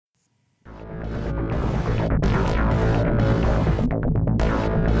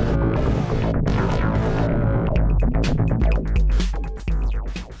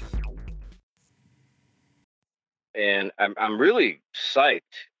I'm really psyched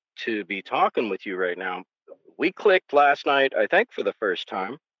to be talking with you right now. We clicked last night, I think, for the first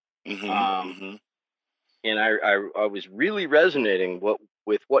time. hmm Um, hmm and I was really resonating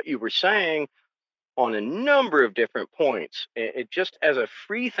with what you were saying on a number of different points. It just as a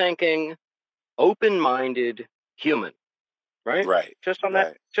free thinking, open minded human, right? Right, right.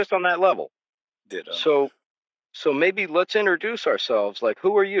 Just on that level. Ditto. So so maybe let's introduce ourselves. Like,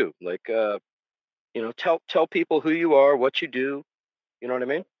 who are you? Like, tell people who you are, what you do. You know what I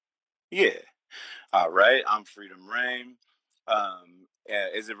mean? Yeah. All right. I'm Freedom Rain.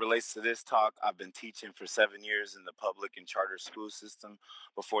 As it relates to this talk, I've been teaching for 7 years in the public and charter school system.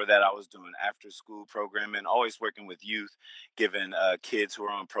 Before that, I was doing after school programming, always working with youth, giving kids who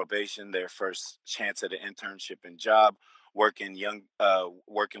are on probation their first chance at an internship and job. Working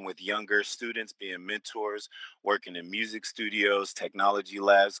with younger students, being mentors, working in music studios, technology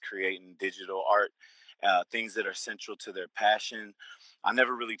labs, creating digital art, things that are central to their passion. I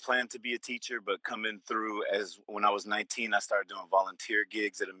never really planned to be a teacher, but coming through as when I was 19, I started doing volunteer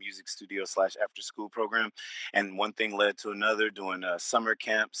gigs at a music studio slash after school program. And one thing led to another, doing summer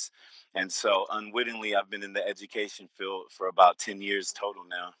camps. And so unwittingly, I've been in the education field for about 10 years total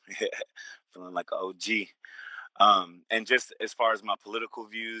now, feeling like an OG. And just as far as my political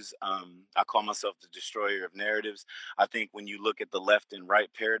views, I call myself the destroyer of narratives. I think when you look at the left and right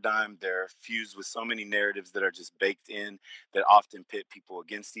paradigm, they're fused with so many narratives that are just baked in that often pit people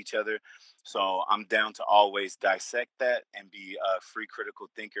against each other. So I'm down to always dissect that and be a free critical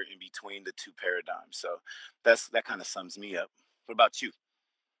thinker in between the two paradigms. So that kind of sums me up. What about you?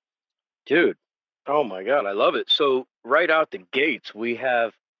 Dude, oh my God, I love it. So, right out the gates, we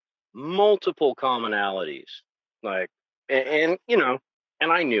have multiple commonalities. Like, and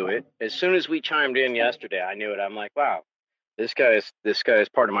I knew it as soon as we chimed in yesterday. I knew it. I'm like, wow, this guy is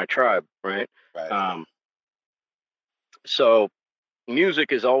part of my tribe, right? Right. Um, so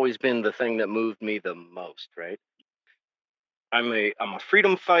music has always been the thing that moved me the most, right? I'm a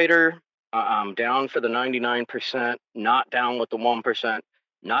freedom fighter. I'm down for the 99%, not down with the 1%.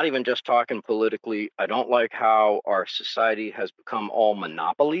 Not even just talking politically. I don't like how our society has become all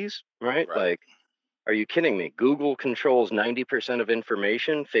monopolies, right? Right. Like, are you kidding me? Google controls 90% of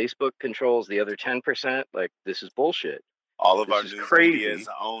information, Facebook controls the other 10%. Like, this is bullshit. All of This our is news media is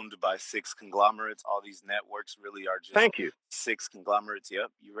crazy. owned by six conglomerates. All these networks really are just Thank you. six conglomerates.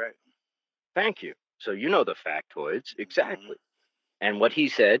 Yep, you're right. Thank you. So, you know the factoids hmm exactly. And what he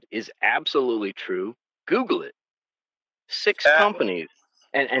said is absolutely true. Google it. Six Uh, companies,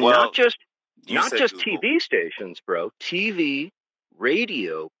 and well, you not said just Google. TV stations, bro. TV,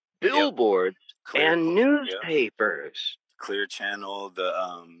 radio, Yep. billboards, Clear. and Yep. newspapers. Clear Channel.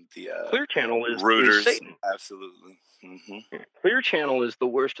 The Clear Channel is Reuters. Satan. Absolutely. Yeah. Clear Channel is the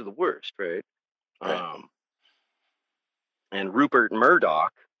worst of the worst, right? Right. Um, and Rupert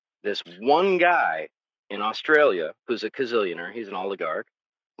Murdoch, this one guy in Australia who's a gazillionaire, he's an oligarch.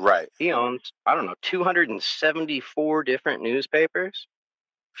 Right. He owns, I don't know, 274 different newspapers.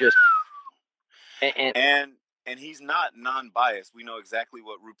 Just and And he's not non-biased. We know exactly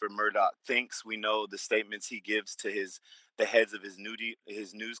what Rupert Murdoch thinks. We know the statements he gives to the heads of his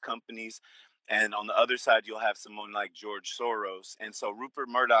news companies. And on the other side, you'll have someone like George Soros. And so Rupert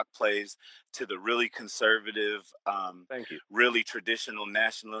Murdoch plays to the really conservative, thank you. really traditional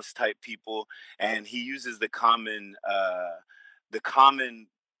nationalist type people, and he uses the common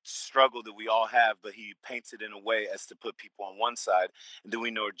struggle that we all have, but he paints it in a way as to put people on one side. And then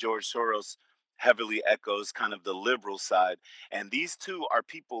we know George Soros heavily echoes kind of the liberal side. And these two are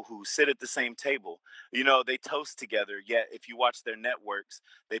people who sit at the same table. You know, they toast together, yet if you watch their networks,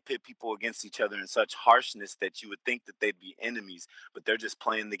 they pit people against each other in such harshness that you would think that they'd be enemies, but they're just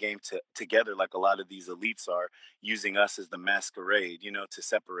playing the game together like a lot of these elites are, using us as the masquerade, to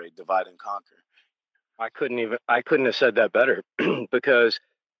separate, divide, and conquer. I couldn't have said that better because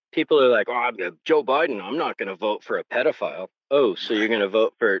people are like, "Oh, Joe Biden, I'm not going to vote for a pedophile." Oh, so you're going to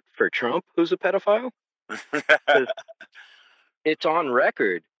vote for Trump, who's a pedophile? Because it's on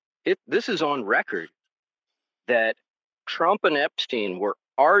record. This is on record that Trump and Epstein were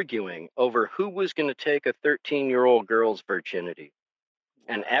arguing over who was going to take a 13-year-old girl's virginity,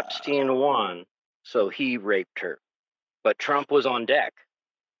 and Epstein Wow. won, so he raped her. But Trump was on deck.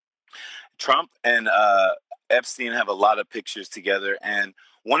 Trump and Epstein have a lot of pictures together, and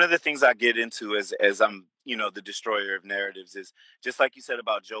one of the things I get into as I'm the destroyer of narratives is just like you said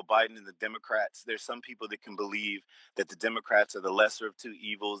about Joe Biden and the Democrats. There's some people that can believe that the Democrats are the lesser of two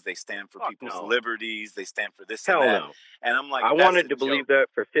evils. They stand for Fuck people's no. liberties. They stand for this and Hell that, no. and I'm like, I that's wanted a to believe joke, that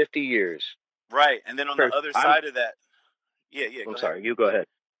for 50 years. right? And then on the First, other side of that, yeah, I'm go ahead. sorry, you go ahead.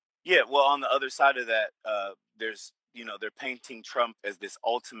 Yeah, well, on the other side of that, there's they're painting Trump as this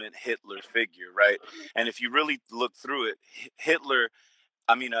ultimate Hitler figure, right? And if you really look through it, Hitler,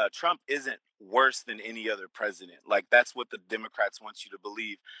 Trump isn't worse than any other president. Like, that's what the Democrats want you to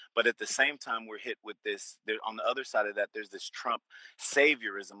believe. But at the same time, we're hit with this. On the other side of that, there's this Trump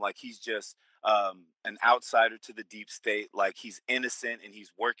saviorism. Like, he's just an outsider to the deep state. Like, he's innocent and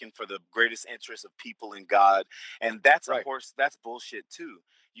he's working for the greatest interests of people and God. And that's Right. that's bullshit too.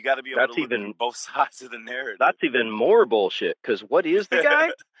 You got to be able That's to look even through both sides of the narrative. that's even more bullshit. Because what is the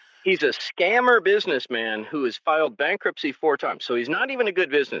guy? He's a scammer businessman who has filed bankruptcy 4 times. So he's not even a good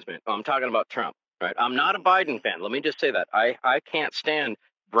businessman. I'm talking about Trump, right? I'm not a Biden fan. Let me just say that. I can't stand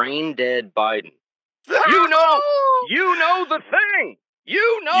brain dead Biden. You know the thing.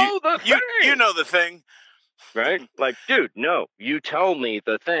 You know the thing. You know the thing. Right? Like, dude, no, you tell me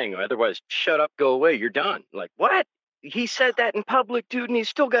the thing. Otherwise, shut up, go away. You're done. Like, what? He said that in public, dude, and he's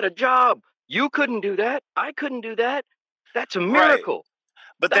still got a job. You couldn't do that. I couldn't do that. That's a miracle. Right.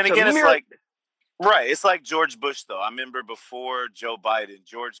 But then again, it's like George Bush, though. I remember before Joe Biden,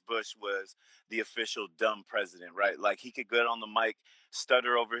 George Bush was the official dumb president, right? Like, he could get on the mic,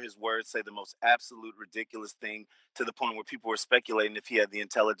 stutter over his words, say the most absolute ridiculous thing, to the point where people were speculating if he had the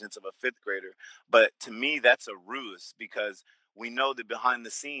intelligence of a 5th grader. But to me, that's a ruse, because we know that behind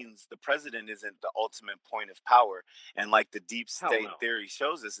the scenes, the president isn't the ultimate point of power. And like the deep state theory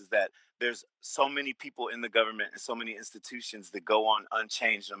shows us, is that there's so many people in the government and so many institutions that go on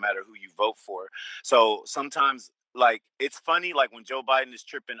unchanged no matter who you vote for. So sometimes, like, it's funny, like when Joe Biden is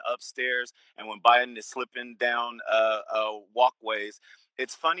tripping upstairs and when Biden is slipping down walkways.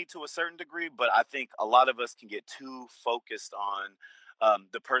 It's funny to a certain degree, but I think a lot of us can get too focused on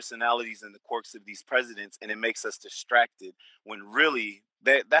the personalities and the quirks of these presidents, and it makes us distracted when really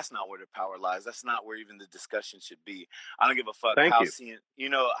that's not where the power lies. That's not where even the discussion should be. I don't give a fuck how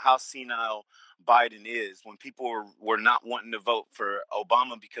senile Biden is. When people were not wanting to vote for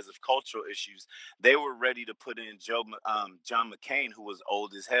Obama because of cultural issues, they were ready to put in John McCain, who was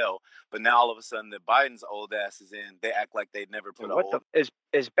old as hell. But now all of a sudden that Biden's old ass is in, they act like they'd never put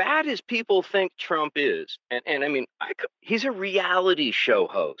as bad as people think Trump is, and I mean, he's a reality show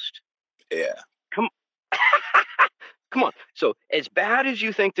host. Yeah. Come on. So as bad as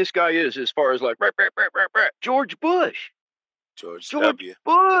you think this guy is, as far as like George Bush started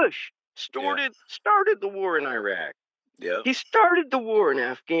the war in Iraq. Yeah. He started the war in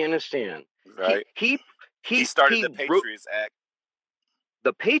Afghanistan. Right. He started the Patriots Act.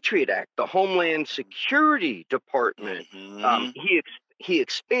 The Patriot Act, the Homeland Security Department. Mm-hmm. He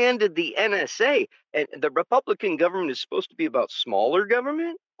expanded the NSA, and the Republican government is supposed to be about smaller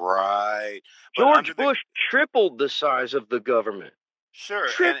government. Right. George Bush tripled the size of the government. Sure.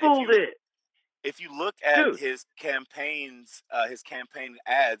 Tripled it. If you look at his campaign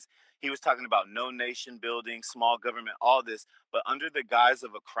ads, he was talking about no nation building, small government, all this. But under the guise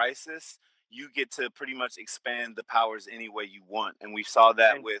of a crisis, you get to pretty much expand the powers any way you want. And we saw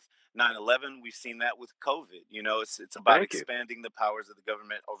that with 9/11. We've seen that with COVID. It's about expanding the powers of the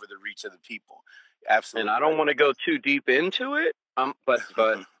government over the reach of the people. Absolutely. And I don't want to go too deep into it. But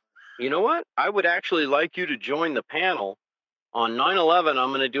you know what? I would actually like you to join the panel on 9/11. I'm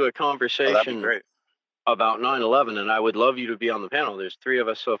going to do a conversation about 9/11, and I would love you to be on the panel. There's 3 of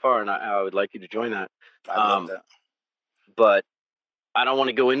us so far, and I would like you to join that. I love that. But I don't want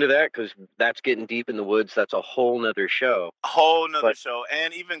to go into that because that's getting deep in the woods. That's a whole nother show. Show.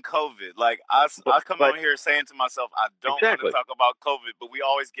 And even COVID. Like, I come on here saying to myself, I don't want to talk about COVID, but we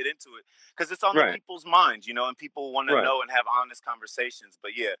always get into it because it's on the people's minds, and people want to know and have honest conversations.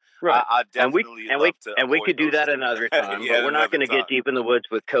 But yeah, I definitely love to. And we could do that another time, but we're not going to get deep in the woods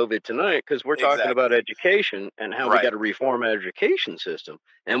with COVID tonight because we're talking about education and how we got to reform our education system.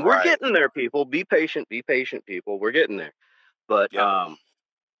 And we're getting there, people. Be patient, people. We're getting there. But, I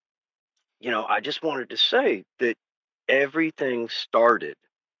just wanted to say that everything started,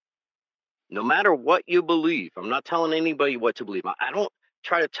 no matter what you believe. I'm not telling anybody what to believe. I don't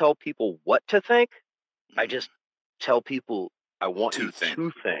try to tell people what to think. I just tell people I want you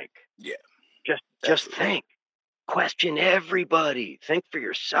to think. Yeah. Just think. Question everybody. Think for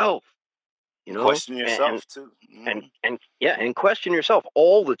yourself. Question yourself too. And question yourself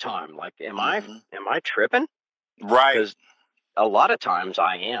all the time. Like, am I tripping? Right. Because a lot of times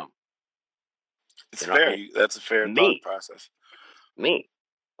I am. It's fair. That's a fair thought process. A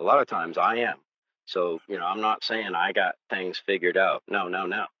lot of times I am. So, I'm not saying I got things figured out. No.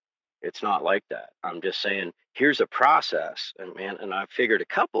 It's not like that. I'm just saying, here's a process. And I've figured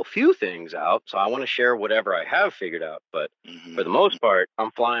few things out. So I want to share whatever I have figured out. But for the most part,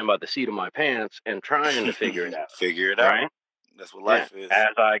 I'm flying by the seat of my pants and trying to figure it out. Figure it out. Right? That's what life is.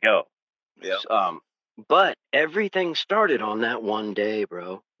 As I go. Yeah. But everything started on that one day,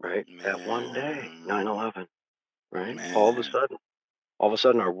 bro. Right? That one day, Man, 9/11. Right? man, All of a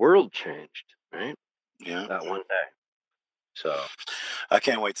sudden, our world changed. Right? yeah. That one day. So. I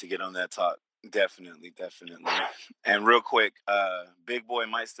can't wait to get on that talk. Definitely, definitely. And real quick, Big Boy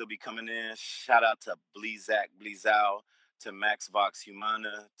might still be coming in. Shout out to Blizak Blizao, to Max Vox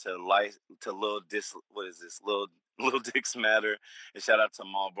Humana, to Lil Dis. What is this? Lil Dix Matter, and shout out to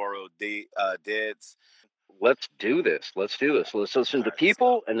Marlboro Deads. Let's do this. Let's do this. Let's listen All to right, let's go.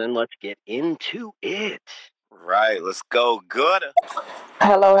 people and then let's get into it. Right, let's go. Good.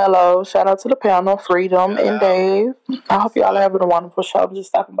 Hello. Shout out to the panel, Freedom Shout and out. Dave. I hope What's y'all are up? having a wonderful show. I'm just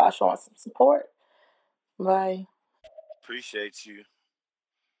stopping by showing some support. Bye. Appreciate you.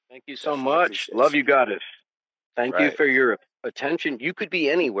 Thank you so Definitely much. appreciate Love you. you, Goddess. Thank you Right. for your attention. You could be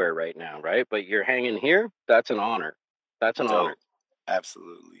anywhere right now, right? But you're hanging here. That's an honor. That's an honor. Dope.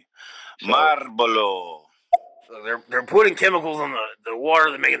 Absolutely. So, Marbolo. They're putting chemicals in the water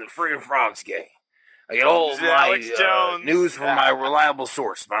that making the friggin' frogs gay. I get all of my Alex Jones. news from my reliable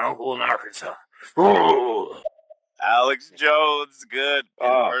source, my uncle in Arkansas. Alex Jones, good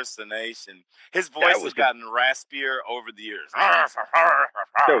impersonation. His voice has gotten raspier over the years. That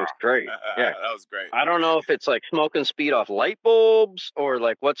was great. Yeah, that was great. I don't know if it's like smoking speed off light bulbs or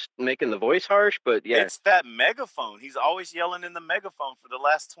like what's making the voice harsh, but yeah. It's that megaphone. He's always yelling in the megaphone for the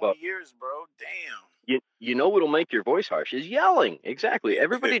last 20 years, bro. Damn. You know what'll make your voice harsh is yelling. Exactly.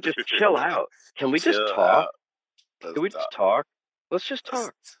 Everybody just chill out. Can we just talk? Can we just talk? Let's just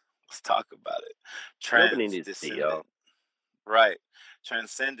talk. Let's talk about it. Nobody needs to yell. Right.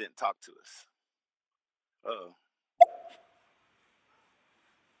 Transcendent, talk to us. Uh-oh.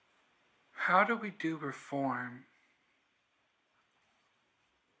 How do we do reform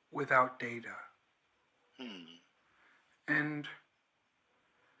without data? And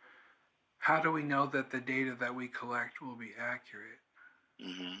how do we know that the data that we collect will be accurate?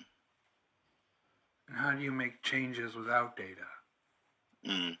 Mm-hmm. And how do you make changes without data?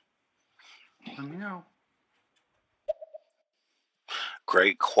 Let me know.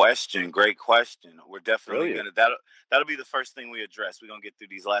 Great question. We're definitely gonna that'll be the first thing we address. We're gonna get through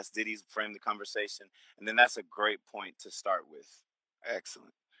these last ditties, frame the conversation, and then that's a great point to start with.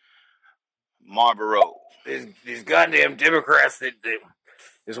 Excellent. Marlboro. These goddamn Democrats that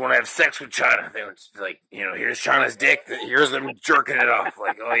just want to have sex with China. They were like, here's China's dick. Here's them jerking it off.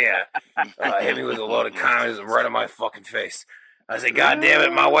 Like, oh yeah, hit me with a load of communism right on my fucking face. I say, God damn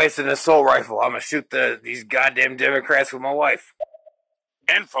it, my wife's an assault rifle. I'm gonna shoot these goddamn Democrats with my wife.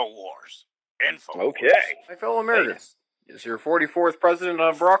 Infowars. Okay. My fellow Americans, it's your 44th president,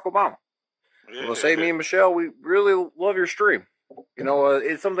 Barack Obama. Well, say me and Michelle, we really love your stream.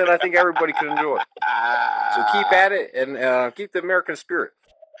 It's something I think everybody can enjoy. So keep at it and keep the American spirit.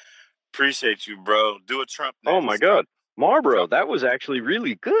 Appreciate you, bro. Do a Trump next. Oh my God, Marlboro, that was actually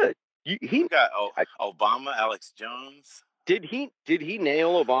really good. He got Obama, Alex Jones. Did he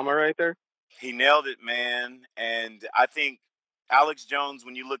nail Obama right there? He nailed it, man. And I think Alex Jones,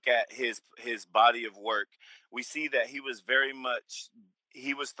 when you look at his body of work, we see that he was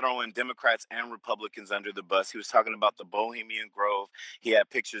throwing Democrats and Republicans under the bus. He was talking about the Bohemian Grove. He had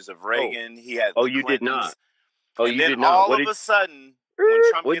pictures of Reagan. He had the you Clintons. did not. Oh, and you then did not. All of a sudden, when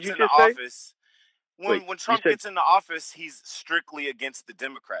Trump gets into office, when Trump gets into office, he's strictly against the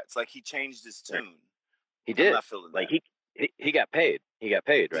Democrats. Like, he changed his tune. He did. I'm not feeling like that. He got paid. He got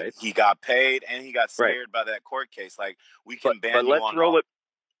paid, right? He got paid, and he got scared by that court case. Like, we can ban you on.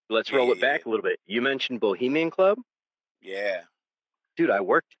 Let's roll it back a little bit. You mentioned Bohemian Club. Yeah. Dude, I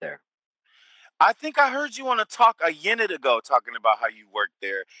worked there. I think I heard you on a talk a minute ago talking about how you worked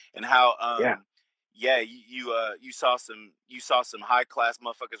there and how you saw some high class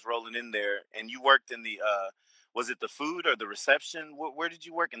motherfuckers rolling in there, and you worked in the was it the food or the reception? Where did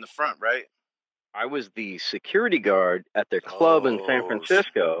you work? In the front, right? I was the security guard at their club in San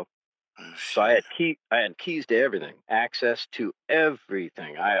Francisco. So I had keys to everything, access to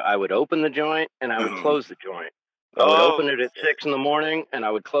everything. I would open the joint and I would close the joint. I would open it at 6 a.m. and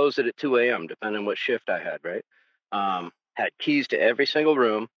I would close it at 2 a.m. depending on what shift I had, right? Had keys to every single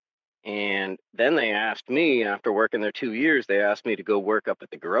room. And then they asked me, after working there 2 years, they asked me to go work up at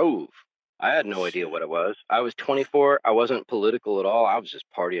the Grove. I had no idea what it was. I was 24. I wasn't political at all. I was just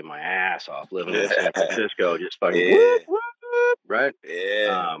partying my ass off, living in San Francisco, just fucking whoop, whoop, right?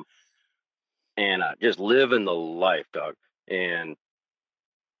 Yeah. And just living the life, dog. And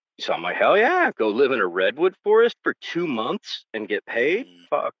so I'm like, hell yeah, go live in a redwood forest for 2 months and get paid?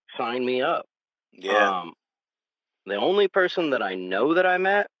 Fuck, sign me up. Yeah. The only person that I know that I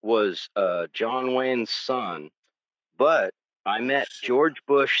met was John Wayne's son, but I met Shit. George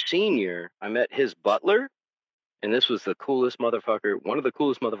Bush Sr. I met his butler, and this was the coolest motherfucker, one of the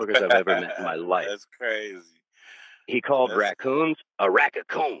coolest motherfuckers I've ever met in my life. That's crazy. He called That's raccoons a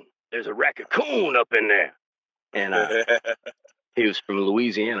raccoon. There's a raccoon up in there. And he was from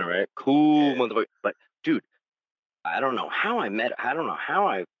Louisiana, right? Cool motherfucker. But dude, I don't know how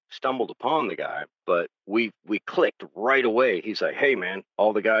I stumbled upon the guy, but we clicked right away. He's like, "Hey man,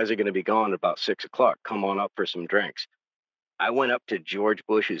 all the guys are gonna be gone about 6 o'clock. Come on up for some drinks." I went up to George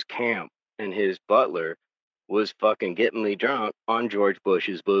Bush's camp, and his butler was fucking getting me drunk on George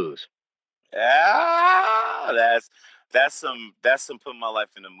Bush's booze. That's some put my life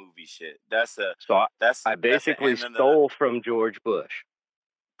in a movie shit. I basically stole from George Bush.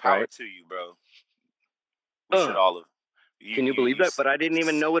 Power right? to you, bro. We should all have. Can you believe that? But I didn't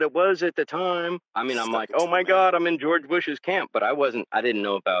even know what it was at the time. I mean, I'm like, oh my God, I'm in George Bush's camp. But I didn't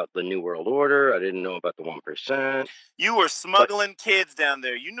know about the New World Order. I didn't know about the 1%. You were smuggling kids down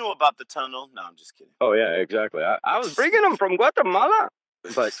there. You knew about the tunnel. No, I'm just kidding. Oh yeah, exactly. I was bringing them from Guatemala.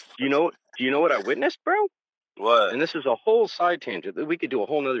 But do you know what I witnessed, bro? What? And this is a whole side tangent. We could do a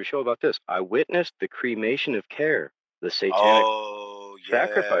whole nother show about this. I witnessed the cremation of Care, the satanic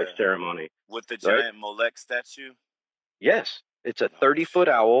sacrifice ceremony. With the giant Molech statue? Yes. It's a 30-foot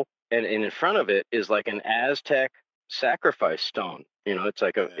owl, and in front of it is like an Aztec sacrifice stone. You know, it's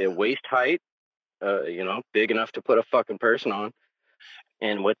like a waist height, big enough to put a fucking person on.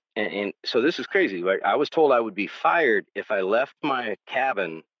 And so this is crazy. Like, I was told I would be fired if I left my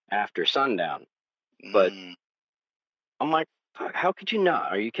cabin after sundown. But I'm like, fuck, how could you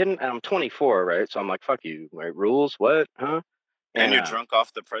not? Are you kidding? And I'm 24, right? So I'm like, fuck you, right? Rules, what? Huh? And you're drunk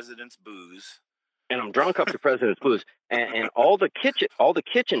off the president's booze. And I'm drunk off the president's booze. And all the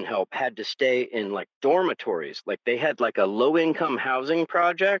kitchen help had to stay in like dormitories. Like they had like a low-income housing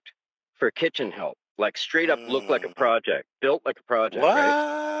project for kitchen help. Like straight up looked like a project, built like a project, what?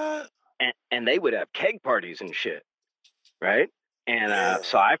 Right? And they would have keg parties and shit, right? And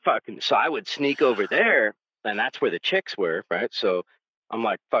so I would sneak over there, and that's where the chicks were, right? So I'm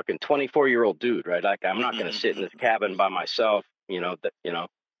like fucking 24-year-old dude, right? Like I'm not gonna sit in this cabin by myself,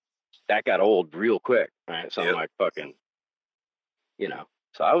 that got old real quick, right? So I'm like fucking,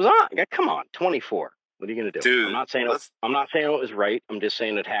 So I was on. Come on, 24. What are you gonna do? Dude, I'm not saying it was right. I'm just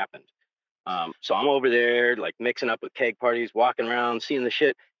saying it happened. So I'm over there, like mixing up with keg parties, walking around, seeing the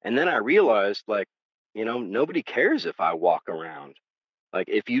shit. And then I realized, like, nobody cares if I walk around. Like,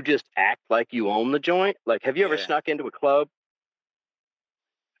 if you just act like you own the joint. Like, have you ever snuck into a club?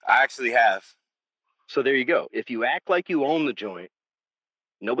 I actually have. So there you go. If you act like you own the joint,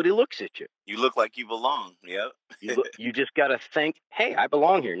 nobody looks at you. You look like you belong. Yep. You just got to think, hey, I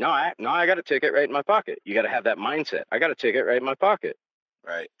belong here. No, I got a ticket right in my pocket. You got to have that mindset. I got a ticket right in my pocket.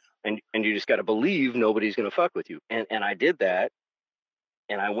 Right. And you just got to believe nobody's going to fuck with you. And I did that.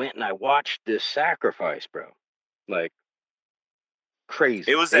 And I went and I watched this sacrifice, bro. Like, crazy.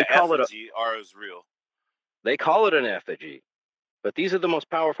 It was an effigy or it was real? They call it an effigy. But these are the most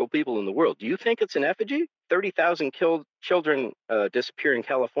powerful people in the world. Do you think it's an effigy? 30,000 children disappear in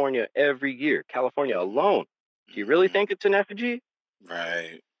California every year. California alone. Do you really think it's an effigy?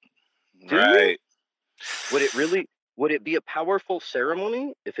 Right. Right. Would it be a powerful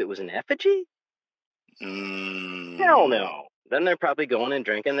ceremony if it was an effigy? Hell no. Then they're probably going and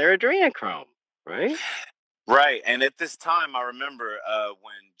drinking their adrenochrome, right? Right. And at this time, I remember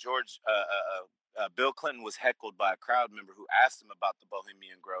when Bill Clinton was heckled by a crowd member who asked him about the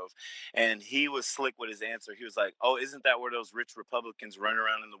Bohemian Grove, and he was slick with his answer. He was like, "Oh, isn't that where those rich Republicans run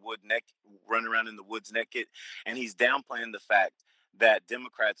around in the woods naked?" And he's downplaying the fact that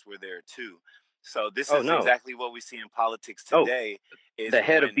Democrats were there too. So this is exactly what we see in politics today. Is the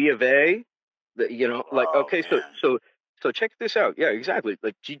head of B of A, So check this out. Yeah, exactly.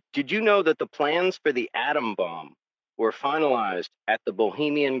 Like, did you know that the plans for the atom bomb were finalized at the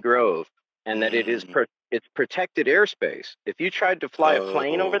Bohemian Grove, and that it's protected airspace? If you tried to fly a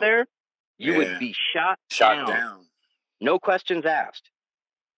plane over there, you would be shot down. No questions asked.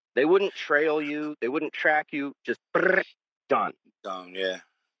 They wouldn't trail you. They wouldn't track you. Just done. Done. Yeah.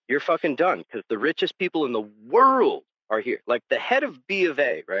 You're fucking done, because the richest people in the world are here. Like the head of B of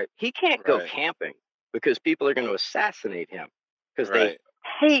A, right? He can't go camping, because people are going to assassinate him because they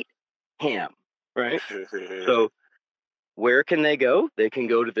hate him, right? So where can they go? They can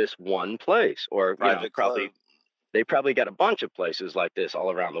go to this one place, or they probably got a bunch of places like this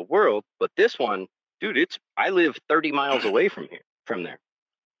all around the world. But this one, dude, I live 30 miles away from there.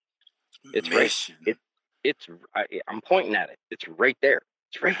 It's I'm pointing at it. It's right there.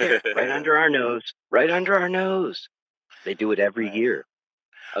 It's right there, right under our nose, right under our nose. They do it every year.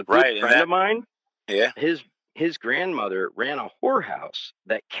 A good friend of mine, his grandmother ran a whorehouse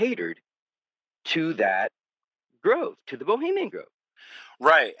that catered to that grove, to the Bohemian Grove.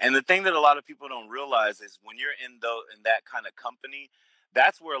 Right. And the thing that a lot of people don't realize is when you're in that kind of company,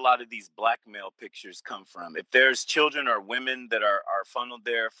 that's where a lot of these blackmail pictures come from. If there's children or women that are funneled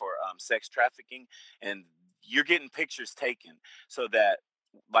there for sex trafficking, and you're getting pictures taken so that,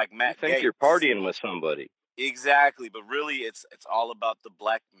 like Matt You think Gaetz, you're partying with somebody. Exactly, but really it's all about the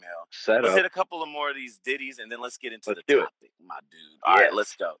blackmail. Set Let's up. hit a couple of more of these ditties and then let's get into Let's the do it. topic, my dude. All right,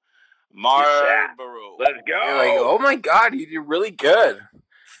 let's go. Marlboro. Let's go. You're like, oh my god, you did really good.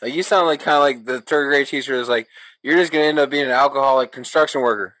 Like, you sound like kind of like the third grade teacher is like, you're just gonna end up being an alcoholic construction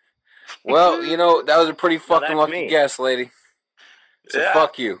worker. Well, you know, that was a pretty fucking lucky guess, lady. So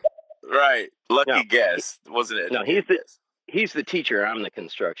fuck you. Right, lucky guess, wasn't it? No, he's the teacher. I'm the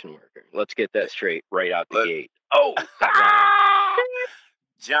construction worker. Let's get that straight right out the gate. Oh,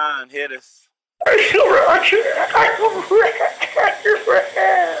 John, hit us.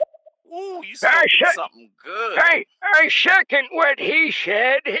 Ooh, you said something good. Hey, I second what he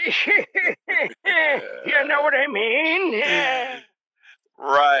said. You know what I mean?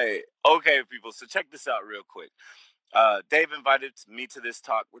 Right. Okay, people. So check this out real quick. Dave invited me to this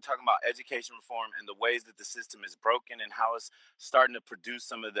talk. We're talking about education reform and the ways that the system is broken and how it's starting to produce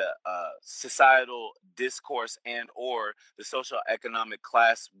some of the societal discourse and or the social economic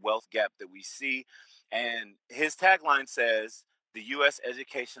class wealth gap that we see. And his tagline says, the U.S.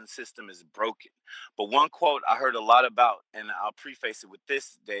 education system is broken. But one quote I heard a lot about, and I'll preface it with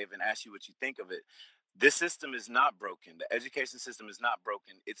this, Dave, and ask you what you think of it. This system is not broken. The education system is not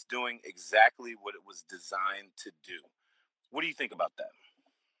broken. It's doing exactly what it was designed to do. What do you think about that?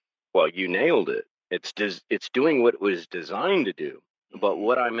 Well, you nailed it. It's doing what it was designed to do. But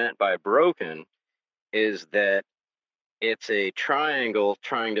what I meant by broken is that it's a triangle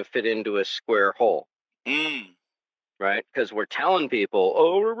trying to fit into a square hole. Right? Because we're telling people,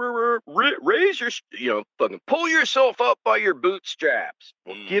 raise your, fucking pull yourself up by your bootstraps.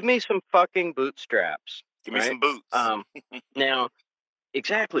 Well, give me some fucking bootstraps. Give me some boots. Now,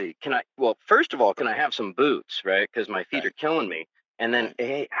 exactly. First of all, can I have some boots, right? Because my feet are killing me. And then,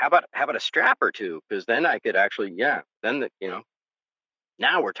 hey, how about a strap or two? Because then I could actually, now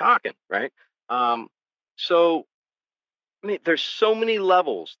we're talking, right? So, I mean, there's so many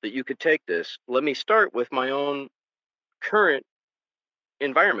levels that you could take this. Let me start with my own current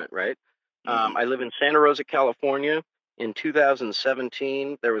environment, right? I live in Santa Rosa, California. In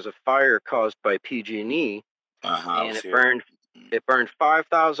 2017, there was a fire caused by PG&E, and it burned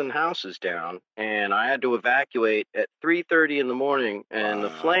 5,000 houses down, and I had to evacuate at 3:30 in the morning, and the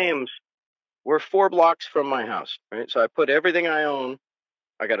flames were 4 blocks from my house, right? So I put everything I own.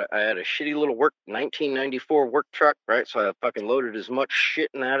 I had a shitty little 1994 work truck, right? So I fucking loaded as much shit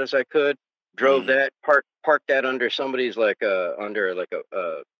in that as I could. Drove that, parked that under somebody's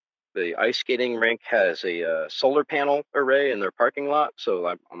the ice skating rink has a solar panel array in their parking lot. So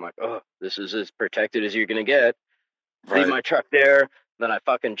I'm like, oh, this is as protected as you're going to get. Right. Leave my truck there. Then I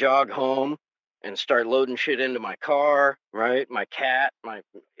fucking jog home and start loading shit into my car, right? My cat, and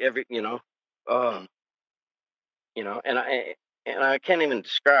I can't even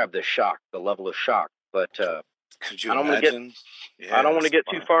describe the shock, the level of shock, but, could you imagine? I don't want to get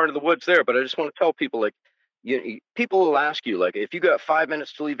too far into the woods there, but I just want to tell people, like, people will ask you, like, if you got 5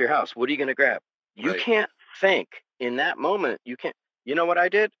 minutes to leave your house, what are you going to grab? You can't think in that moment. You can't. You know what I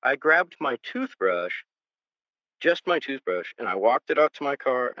did? I grabbed my toothbrush, just my toothbrush, and I walked it out to my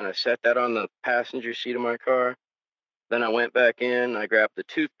car, and I set that on the passenger seat of my car. Then I went back in, I grabbed the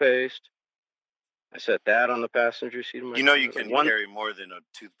toothpaste. I set that on the passenger seat of my car. You can carry more than a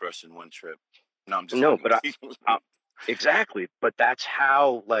toothbrush in one trip. No, I'm just exactly. But that's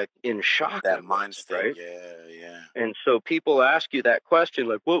how, like, in shock that mindset, right? Yeah. And so people ask you that question,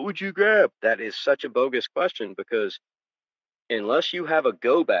 like, what would you grab? That is such a bogus question, because unless you have a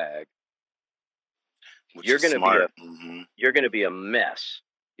go bag, you're going to be a mess.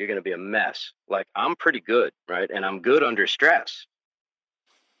 You're going to be a mess. Like, I'm pretty good, right? And I'm good under stress.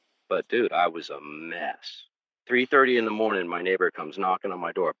 But dude, I was a mess. 3:30 in the morning, my neighbor comes knocking on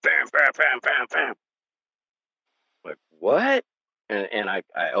my door. Bam, bam, bam, bam, bam. Like, what? And I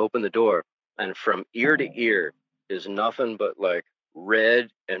open the door, and from ear to ear is nothing but, like,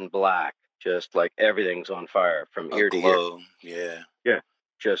 red and black, just like everything's on fire from ear to ear. Yeah.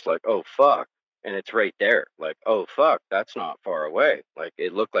 Just like, oh fuck. And it's right there. Like, oh fuck, that's not far away. Like,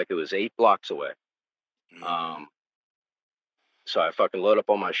 it looked like it was 8 blocks away. So I fucking load up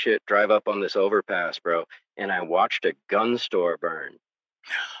all my shit, drive up on this overpass, bro, and I watched a gun store burn.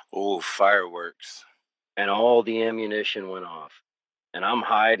 Oh, fireworks. And all the ammunition went off. and I'm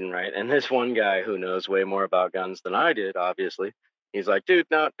hiding, right? And this one guy who knows way more about guns than I did, obviously, he's like, dude,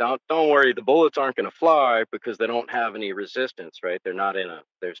 no, don't worry. The bullets aren't going to fly because they don't have any resistance, right? They're not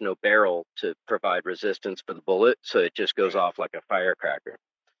there's no barrel to provide resistance for the bullet. So it just goes Right. off like a firecracker.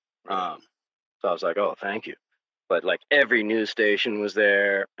 Right. So I was like, oh, thank you. But like every news station was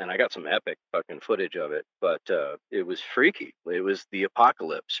there, and I got some epic fucking footage of it. But it was freaky. It was the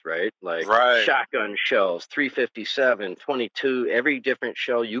apocalypse, right? Like Right. shotgun shells, 357, 22, every different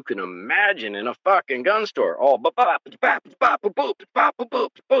shell you can imagine in a fucking gun store. All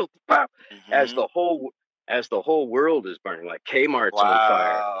as Mm-hmm. the whole world is burning. Like Kmart's on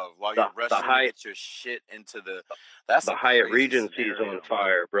fire. Wow. While The you're the rushing to high get your shit into that's the a Hyatt crazy Regency is scenario. on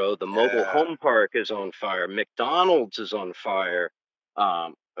fire, bro. The mobile Yeah. home park is on fire. McDonald's is on fire.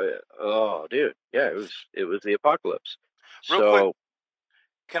 Oh, dude, yeah, it was the apocalypse. Real quick, So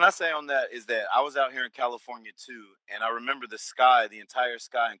can I say on that is that I was out here in California too, and I remember the sky, the entire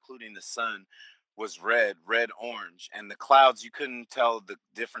sky, including the sun, was red, orange, and the clouds, you couldn't tell the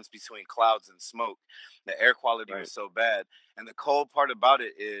difference between clouds and smoke. The air quality right, was so bad. And the cold part about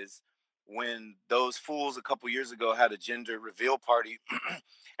it is when those fools a couple years ago had a gender reveal party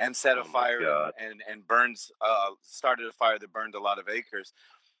and set a oh my fire God, and burns started a fire that burned a lot of acres,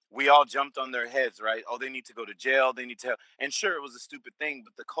 we all jumped on their heads, right? Oh, they need to go to jail. They need to, and sure, it was a stupid thing.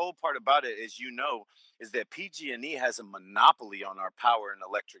 But the cold part about it, as you know, is that PG&E has a monopoly on our power and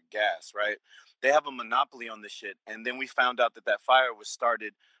electric gas, right? They have a monopoly on this shit. And then we found out that fire was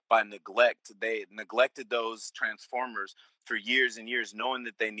started by neglect. They neglected those transformers for years and years, knowing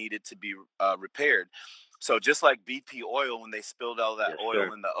that they needed to be repaired. So just like BP oil, when they spilled all that yes, sir.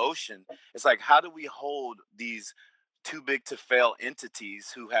 oil in the ocean, it's like, how do we hold these too big to fail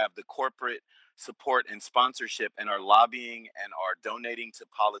entities who have the corporate support and sponsorship and are lobbying and are donating to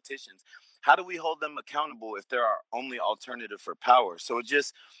politicians? How do we hold them accountable if they're our only alternative for power? So it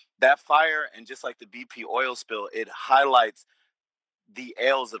just, that fire, and just like the BP oil spill, it highlights the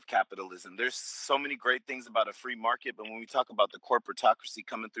ails of capitalism. There's so many great things about a free market, but when we talk about the corporatocracy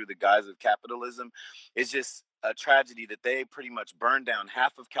coming through the guise of capitalism, it's just a tragedy that they pretty much burned down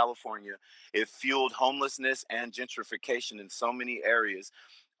half of California. It fueled homelessness and gentrification in so many areas.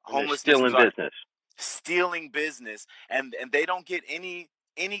 And they're Homelessness still was in our business. stealing business, and they don't get any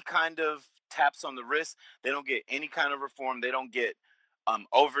kind of taps on the wrist. They don't get any kind of reform. They don't get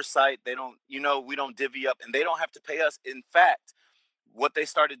oversight. They don't, we don't divvy up, and they don't have to pay us. In fact, what they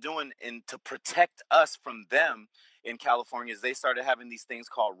started doing to protect us from them in California is they started having these things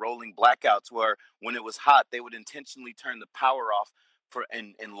called rolling blackouts, where when it was hot, they would intentionally turn the power off for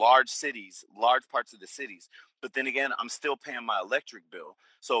in large cities, large parts of the cities. But then again, I'm still paying my electric bill.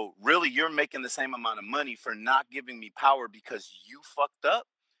 So really, you're making the same amount of money for not giving me power because you fucked up.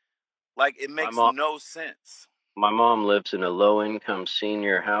 Like, it My makes mom, no sense. my mom lives in a low income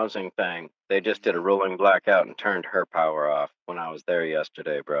senior housing thing. They just did a Hmm. rolling blackout and turned her power off when I was there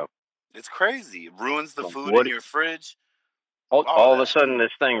yesterday, bro. It's crazy. It ruins the Like, food in what? your fridge. All All of a that. sudden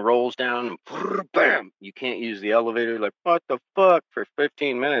this thing rolls down and bam, you can't use the elevator. Like, what the fuck, for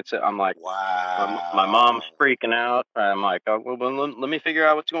 15 minutes? I'm like, my mom's Wow. freaking out. I'm like, oh, well, let me figure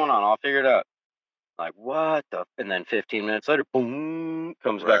out what's going on. I'll figure it out. Like, what the? And then 15 minutes later, boom,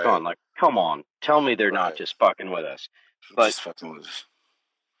 comes back Right. on. Like, come on, tell me they're not Right. just fucking with us. But Just fucking with us.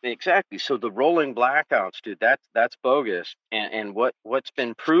 exactly. So the rolling blackouts, dude, that's bogus. And what's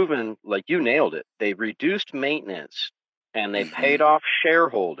been proven, like you nailed it, they reduced maintenance and they Hmm. paid off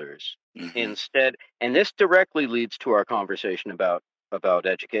shareholders Hmm. instead. And this directly leads to our conversation about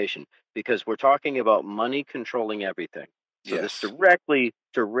education, because we're talking about money controlling everything. So this Yes.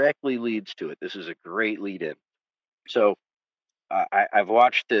 directly leads to it. This is a great lead in. So I've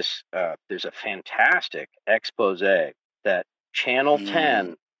watched this. There's a fantastic expose that Channel Mm.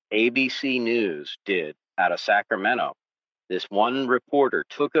 10 ABC News did out of Sacramento. This one reporter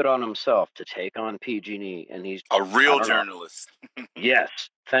took it on himself to take on PG&E, and A I real don't know. journalist. Yes,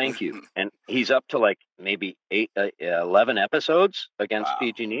 thank you. And he's up to like maybe 11 episodes against Wow.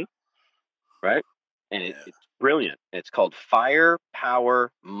 PG&E, right? And Yeah. it's brilliant. It's called Fire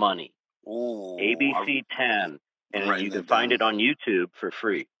Power Money. Ooh, ABC 10, I'm and writing you can that find down. it on YouTube for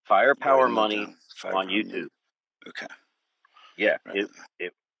free. Firepower Writing that Money down. Fire on power YouTube. money. Okay. Yeah, Writing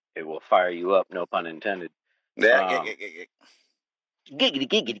it it will fire you up, no pun intended. that. Yeah, Um, yeah, yeah, giggity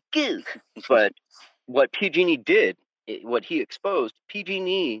giggity goo. But what PG&E did, what he exposed,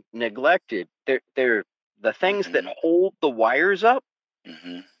 PG&E neglected the yeah. things that Hmm. hold the wires up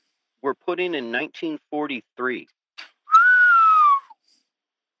Hmm. were put in 1943.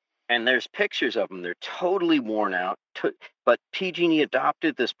 And there's pictures of them. They're totally worn out. But PG&E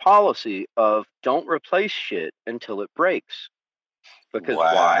adopted this policy of don't replace shit until it breaks. Because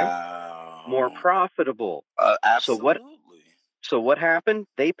why? More Wow. profitable. Absolutely. So what happened?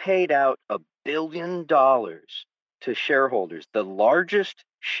 They paid out $1 billion to shareholders, the largest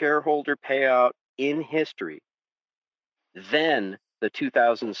shareholder payout in history. Then the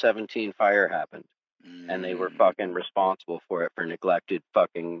 2017 fire happened, and they were fucking responsible for it for neglected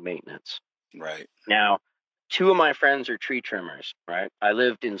fucking maintenance. Right. Now, two of my friends are tree trimmers, right? I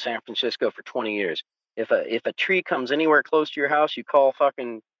lived in San Francisco for 20 years. If a tree comes anywhere close to your house, you call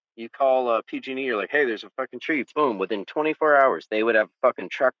PG&E. You're like, hey, there's a fucking tree. Boom! Within 24 hours, they would have a fucking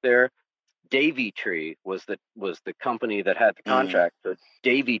truck there. Davy Tree was the company that had the contract. So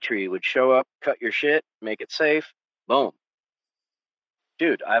Davy Tree would show up, cut your shit, make it safe. Boom.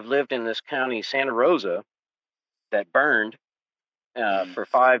 Dude, I've lived in this county, Santa Rosa, that burned for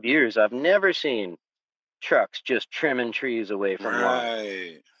 5 years. I've never seen trucks just trimming trees away from lines.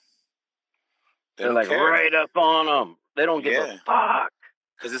 Right. They're like care. right up on them. They don't give a fuck.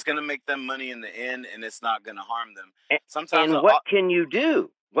 Because it's going to make them money in the end, and it's not going to harm them. And what can you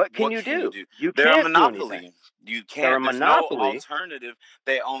do? What can you do? They're can't a monopoly. Do anything. You can't. They're a monopoly. No alternative.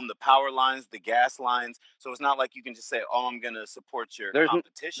 They own the power lines, the gas lines. So it's not like you can just say, "Oh, I'm going to support your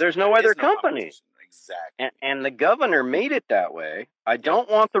competition." There's no other company. Exactly. And the governor made it that way. I don't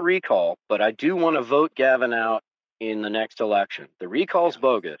want the recall, but I do want to vote Gavin out in the next election. The recall's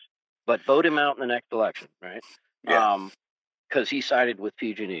bogus, but vote him out in the next election, right? Yeah. Because he sided with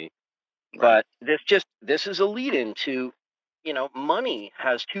PG&E. Right. But this is a lead into, money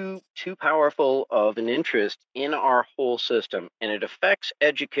has too powerful of an interest in our whole system, and it affects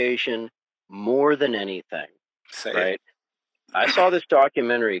education more than anything. Right? I saw this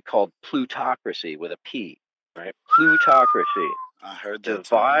documentary called Plutocracy with a P, right? Plutocracy. I heard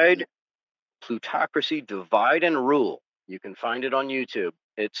that. Plutocracy, divide and rule. You can find it on YouTube.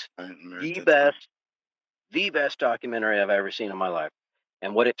 It's the best documentary I've ever seen in my life.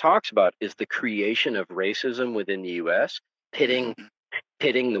 And what it talks about is the creation of racism within the U.S., pitting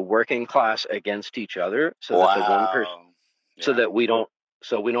the working class against each other, so that the 1%, so that we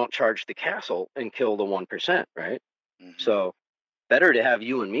don't charge the castle and kill the 1%, right? So better to have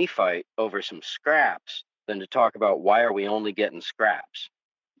you and me fight over some scraps than to talk about why are we only getting scraps.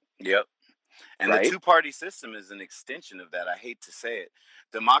 Yep. And the two-party system is an extension of that. I hate to say it.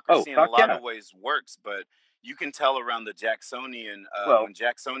 Democracy in a lot of ways works, but you can tell around the Jacksonian, when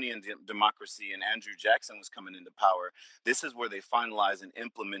Jacksonian democracy and Andrew Jackson was coming into power, this is where they finalized and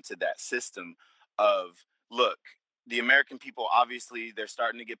implemented that system of, look, the American people, obviously, they're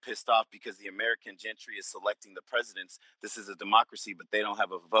starting to get pissed off because the American gentry is selecting the presidents. This is a democracy, but they don't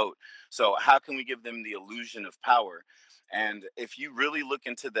have a vote. So how can we give them the illusion of power? And if you really look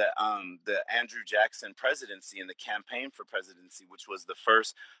into the Andrew Jackson presidency and the campaign for presidency, which was the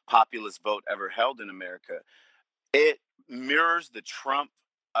first populist vote ever held in America, it mirrors the Trump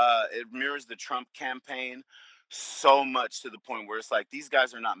campaign so much, to the point where it's like, these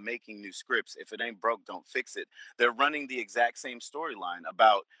guys are not making new scripts. If it ain't broke, don't fix it. They're running the exact same storyline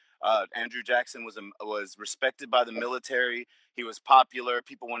about Andrew Jackson was respected by the military. He was popular.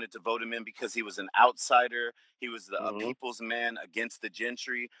 People wanted to vote him in because he was an outsider. He was a people's man against the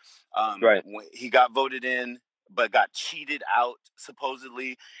gentry. He got voted in, but got cheated out,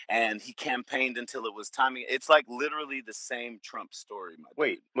 supposedly, and he campaigned until it was timing. It's like literally the same Trump story.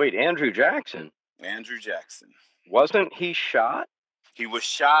 Wait, Andrew Jackson. Andrew Jackson. Wasn't he shot? He was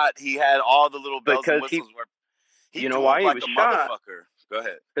shot. He had all the little bells and whistles. You know why he was shot? Motherfucker. Go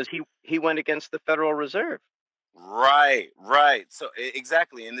ahead. Because he went against the Federal Reserve. Right. So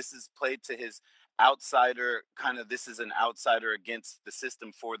exactly, and this is played to his outsider kind of. This is an outsider against the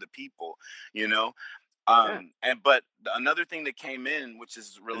system for the people. But another thing that came in, which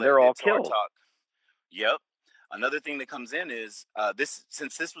is related to our talk. Yep. Another thing that comes in is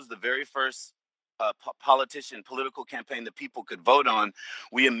since this was the very first political campaign that people could vote on,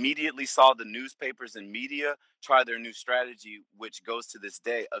 we immediately saw the newspapers and media try their new strategy, which goes to this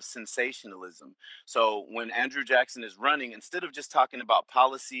day, of sensationalism. So when Andrew Jackson is running, instead of just talking about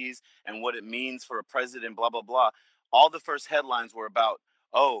policies and what it means for a president, blah, blah, blah, all the first headlines were about,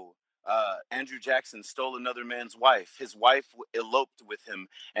 Andrew Jackson stole another man's wife. His wife eloped with him.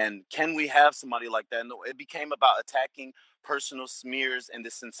 And can we have somebody like that? No, it became about attacking personal smears and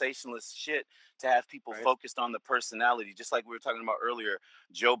the sensationalist shit to have people focused on the personality. Just like we were talking about earlier,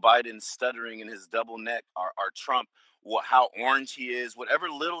 Joe Biden stuttering in his double neck, or Trump, how orange he is, whatever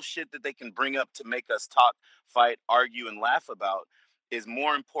little shit that they can bring up to make us talk, fight, argue, and laugh about is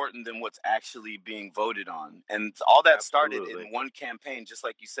more important than what's actually being voted on. And all that started in one campaign, just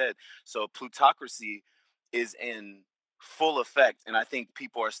like you said. So plutocracy is in full effect. And I think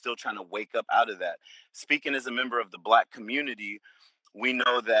people are still trying to wake up out of that. Speaking as a member of the Black community, we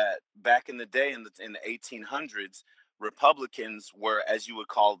know that back in the day, in the 1800s, Republicans were, as you would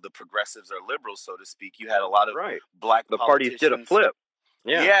call, the progressives or liberals, so to speak. You had a lot of Right. Black The parties did a politicians. flip.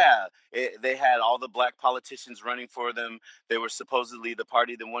 Yeah. Yeah, they had all the Black politicians running for them. They were supposedly the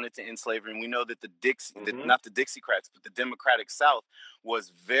party that wanted to end slavery. And we know that not the Dixiecrats, but the Democratic South was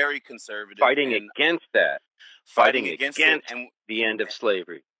very conservative Fighting and against that. fighting against it. And the end of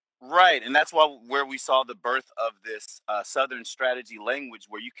slavery. right, and that's where we saw the birth of this Southern strategy language,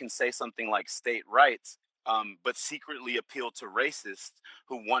 where you can say something like state rights, but secretly appeal to racists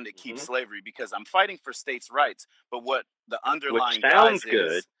who want to keep slavery, because I'm fighting for states' rights. But what the underlying Which sounds guise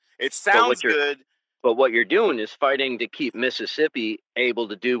good. is, it sounds good. But what you're doing is fighting to keep Mississippi able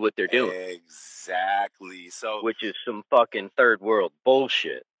to do what they're doing. Exactly. So, which is some fucking third world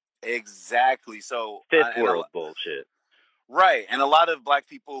bullshit. Exactly. So fifth world bullshit. Right, and a lot of Black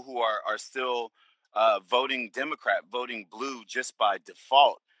people who are still voting Democrat, voting blue just by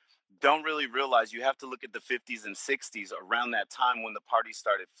default, don't really realize you have to look at the 50s and 60s, around that time when the party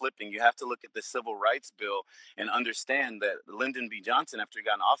started flipping. You have to look at the Civil Rights Bill and understand that Lyndon B. Johnson, after he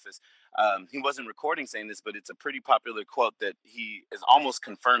got in office, he wasn't recording saying this, but it's a pretty popular quote that he is almost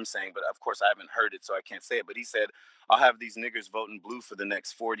confirmed saying, but of course I haven't heard it, so I can't say it. But he said, "I'll have these niggers voting blue for the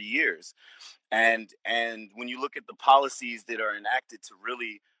next 40 years. And when you look at the policies that are enacted to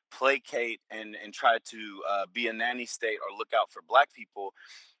really placate and try to be a nanny state or look out for Black people,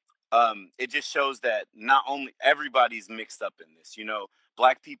 it just shows that not only everybody's mixed up in this.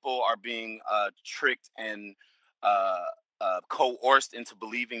 Black people are being tricked and coerced into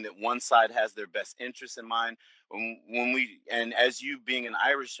believing that one side has their best interests in mind. And as you being an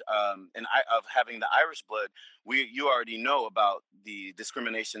Irish, of having the Irish blood, you already know about the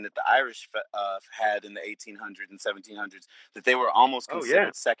discrimination that the Irish had in the 1800s and 1700s, that they were almost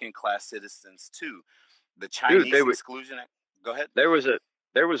considered second-class citizens too. The Chinese exclusion. Go ahead. There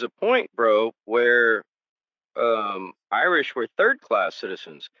was a point, bro, where Irish were third-class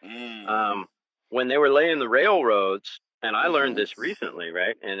citizens. When they were laying the railroads, and I learned this recently,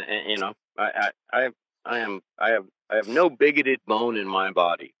 right? And I have no bigoted bone in my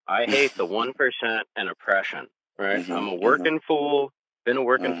body. I hate the 1% and oppression, right? I'm a working fool, been a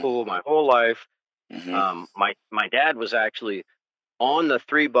working fool my whole life. My dad was actually on the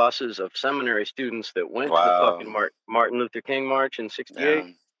 3 buses of seminary students that went to the fucking Martin Luther King March in '68.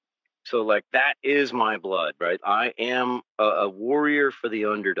 Yeah. So, like, that is my blood, right? I am a warrior for the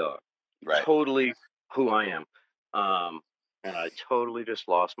underdog. Right. Totally who I am. And I totally just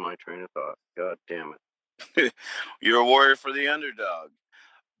lost my train of thought. God damn it. You're a warrior for the underdog.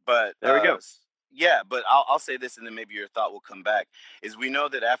 But there we go. Yeah, but I'll say this, and then maybe your thought will come back. Is we know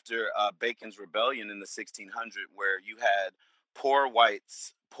that after Bacon's Rebellion in the 1600s, where you had poor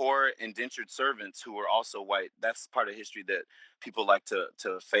whites, poor indentured servants who were also white. That's part of history that people like to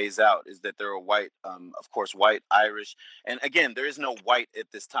phase out, is that there were white, of course, white, Irish. And again, there is no white at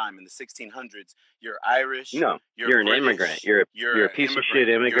this time. In the 1600s, you're Irish. No, you're an British, immigrant. You're a piece of shit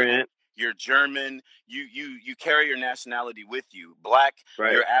immigrant. You're German. You carry your nationality with you. Black,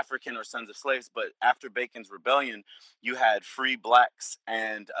 right. You're African or sons of slaves. But after Bacon's Rebellion, you had free Blacks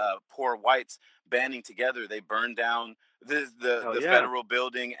and poor whites banding together. They burned down the federal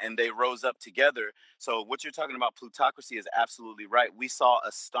building, and they rose up together. So what you're talking about, plutocracy, is absolutely right. We saw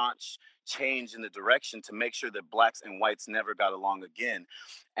a staunch change in the direction to make sure that Blacks and whites never got along again.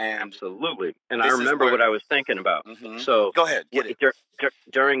 And absolutely. And I remember what I was thinking about. So go ahead. Get it.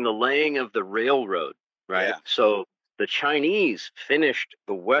 During the laying of the railroad, right? Yeah. So the Chinese finished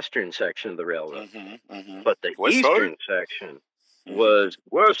the western section of the railroad, but the eastern section was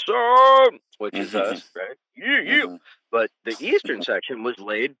West Side, which is us, right? Yeah. But the eastern section was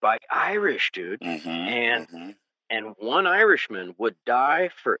laid by Irish, dude. And one Irishman would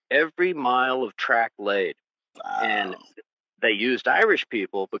die for every mile of track laid. Wow. And they used Irish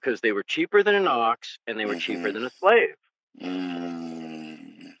people because they were cheaper than an ox and they were cheaper than a slave.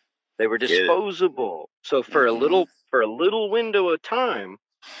 They were disposable. So for a little window of time,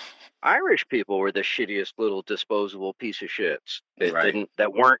 Irish people were the shittiest little disposable piece of shits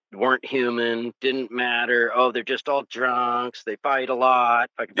that weren't human, didn't matter. Oh, they're just all drunks. They fight a lot.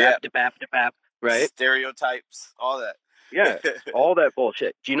 Like bap, right? Stereotypes, all that. Yeah, all that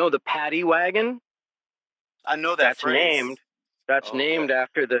bullshit. Do you know the paddy wagon? I know that phrase. Named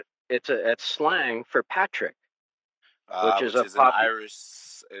after it's slang for Patrick, which is an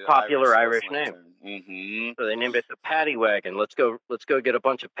popular Irish name. So they named it the paddy wagon. Let's go get a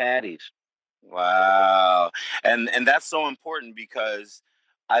bunch of paddies. Wow. And that's so important because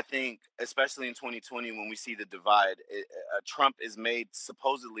I think, especially in 2020, when we see the divide, Trump is made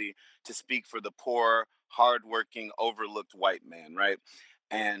supposedly to speak for the poor, hardworking, overlooked white man, right?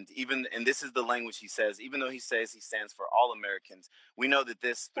 And this is the language he says, even though he says he stands for all Americans, we know that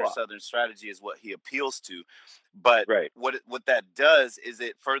this through Well, Southern strategy is what he appeals to. But right. what that does is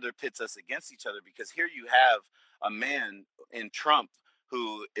it further pits us against each other, because here you have a man in Trump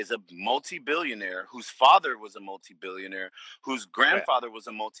who is a multi-billionaire, whose father was a multi-billionaire, whose Right. grandfather was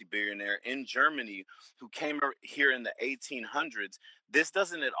a multi-billionaire in Germany, who came here in the 1800s. This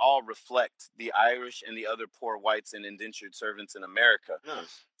doesn't at all reflect the Irish and the other poor whites and indentured servants in America. No.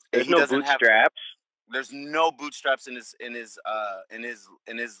 There's He no doesn't have. bootstraps There's no bootstraps in his in his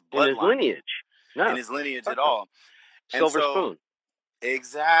bloodline, lineage. in No. his lineage Fuck at no. all. And Silver so spoon.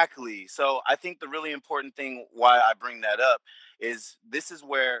 exactly. So I think the really important thing why I bring that up is this is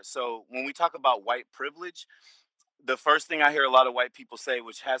where, so when we talk about white privilege, the first thing I hear a lot of white people say,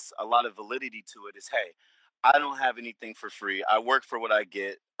 which has a lot of validity to it, is, "Hey, I don't have anything for free. I work for what I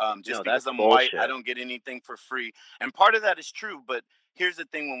get. Just No, because that's I'm white, I bullshit. don't get anything for free." And part of that is true, but here's the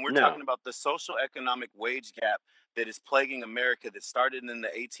thing: when we're No. talking about the social economic wage gap that is plaguing America, that started in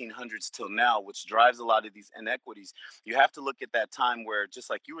the 1800s till now, which drives a lot of these inequities, you have to look at that time where,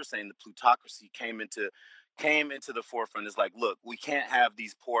 just like you were saying, the plutocracy came into the forefront. Is like, look, we can't have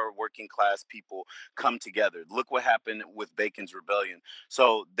these poor working class people come together. Look what happened with Bacon's Rebellion.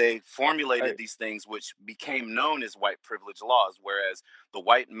 So they formulated Right. these things which became known as white privilege laws, whereas the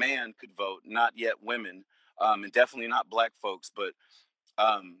white man could vote, not yet women, and definitely not black folks, but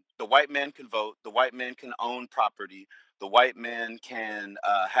the white man can vote, the white man can own property, the white man can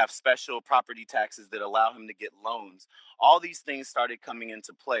have special property taxes that allow him to get loans. All these things started coming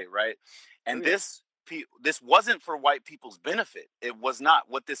into play, right? Oh, And yeah. this wasn't for white people's benefit. It was not.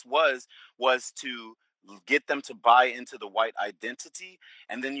 What this was to get them to buy into the white identity.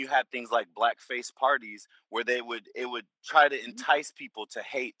 And then you had things like blackface parties, where it would try to entice people to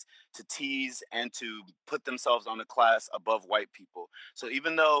hate, to tease, and to put themselves on a class above white people. So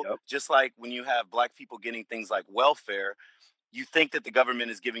even though, Yep. just like when you have black people getting things like welfare, you think that the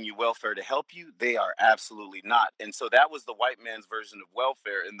government is giving you welfare to help you, they are absolutely not. And so that was the white man's version of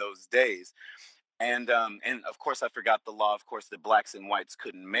welfare in those days. And of course, I forgot the law, of course, that blacks and whites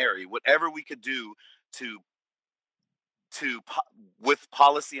couldn't marry. Whatever we could do to with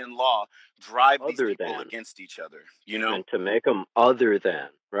policy and law, drive these Other people than. against each other, you know? And to make them other than.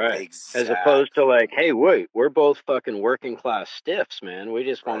 Right. As opposed to Exactly. like, hey, wait, we're both fucking working class stiffs, man. We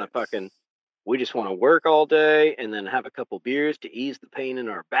just want Right. to work all day and then have a couple beers to ease the pain in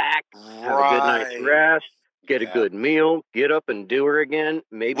our back, have a good night's Right. rest, get a Yeah. good meal, get up and do her again,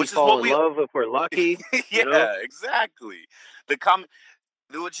 maybe Which is fall what in we love if we're lucky, you know? yeah, exactly. The com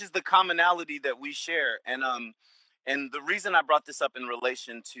Which is the commonality that we share. And the reason I brought this up in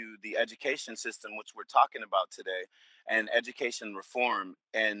relation to the education system, which we're talking about today, and education reform,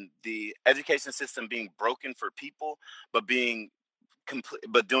 and the education system being broken for people, but being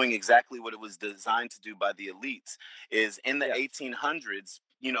but doing exactly what it was designed to do by the elites, is in the Yeah. 1800s.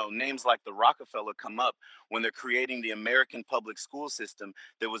 Names like the Rockefeller come up when they're creating the American public school system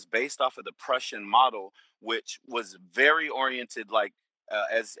that was based off of the Prussian model, which was very oriented, like,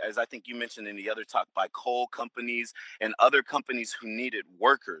 as I think you mentioned in the other talk, by coal companies and other companies who needed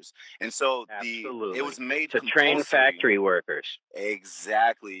workers. And so it Absolutely. was made To train compulsory. factory workers.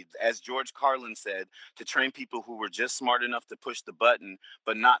 Exactly. As George Carlin said, to train people who were just smart enough to push the button,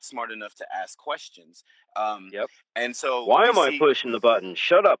 but not smart enough to ask questions. Um, Yep. and so Why we am I see. pushing the button?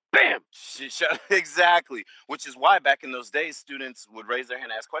 Shut up. Bam. Exactly. Which is why back in those days, students would raise their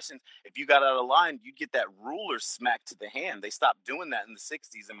hand and ask questions. If you got out of line, you'd get that ruler smacked to the hand. They stopped doing that in the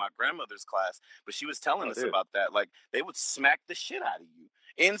 60s in my grandmother's class, but she was telling Oh, us dude. about that. Like, they would smack the shit out of you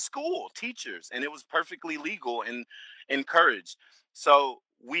in school, teachers, and it was perfectly legal and encouraged. So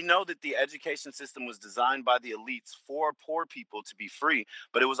we know that the education system was designed by the elites for poor people to be free,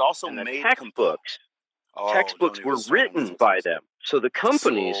 but it was also And the made Oh, don't textbooks even were start on the written by textbooks. them. So the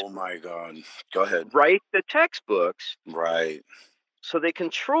companies Oh my God. Go ahead. write the textbooks Right. so they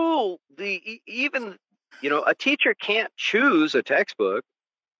control even, a teacher can't choose a textbook,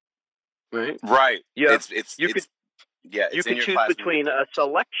 right? Right. Yeah. It's You could yeah, you it's in could your choose classroom with between them. a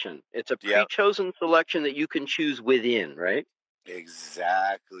selection. It's a Yep. pre-chosen selection that you can choose within, right?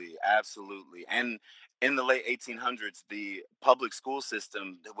 Exactly. Absolutely. And in the late 1800s, the public school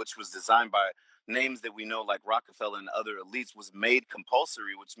system, which was designed by names that we know like Rockefeller and other elites, was made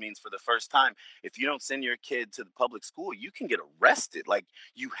compulsory, which means for the first time, if you don't send your kid to the public school, you can get arrested. Like,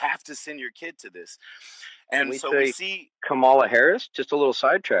 you have to send your kid to this. Can And we so we say see. Kamala Harris? Just a little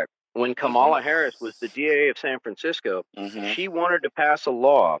sidetrack. when Kamala Harris was the DA of San Francisco, Mm-hmm. she wanted to pass a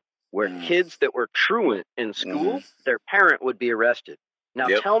law where Mm. kids that were truant in school, their parent would be arrested. Now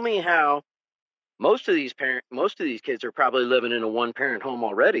Yep. tell me how most of these kids are probably living in a one-parent home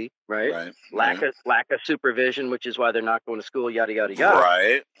already, right? Right. Lack of supervision, which is why they're not going to school, yada yada yada.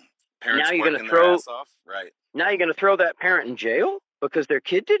 Right. Parents Now you're working gonna their throw ass off. Right. now you're going to throw that parent in jail because their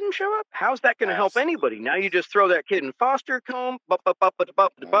kid didn't show up? How's that going to help anybody? Now you just throw that kid in foster home,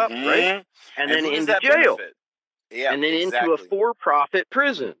 right? And then who does into that jail. benefit? Yeah, And then exactly. into a for-profit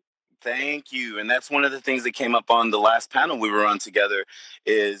prison. Thank you. And that's one of the things that came up on the last panel we were on together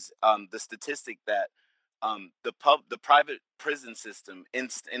is the statistic that the private prison system in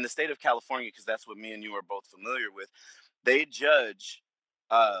the state of California, because that's what me and you are both familiar with, they judge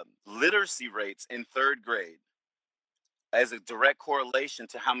literacy rates in third grade as a direct correlation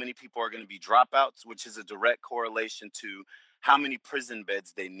to how many people are going to be dropouts, which is a direct correlation to how many prison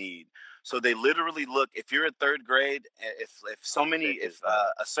beds they need. So they literally look, if you're at third grade, if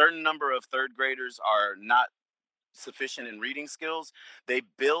a certain number of third graders are not sufficient in reading skills, they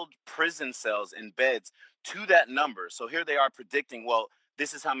build prison cells and beds to that number. So here they are predicting, well,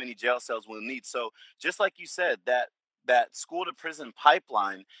 this is how many jail cells we'll need. So just like you said, that school to prison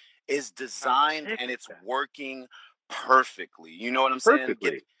pipeline is designed and it's working perfectly. You know what I'm saying?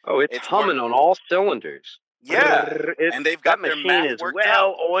 It's humming on all cylinders. Yeah. And they've got their machine math is worked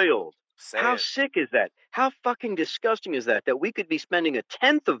well out. oiled. How sick is that? How fucking disgusting is that we could be spending a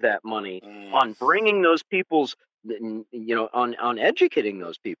tenth of that money on bringing those people's, on educating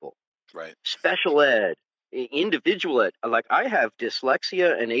those people. Right. Special ed, individual ed. Like I have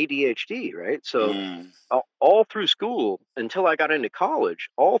dyslexia and ADHD, right? So all through school, until I got into college,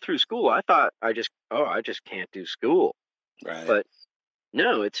 all through school, I thought I just can't do school. Right. But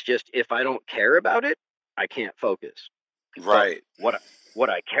no, it's just if I don't care about it, I can't focus. Right. But what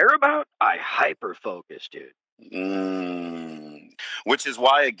I care about, I hyper focus, dude. Which is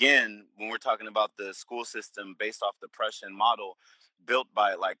why, again, when we're talking about the school system based off the Prussian model, built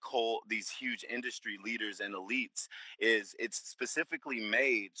by these huge industry leaders and elites, it's specifically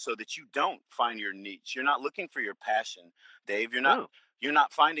made so that you don't find your niche. You're not looking for your passion, Dave. You're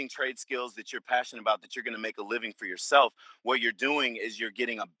not finding trade skills that you're passionate about that you're going to make a living for yourself. What you're doing is you're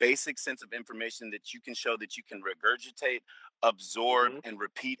getting a basic sense of information that you can show that you can regurgitate, absorb, and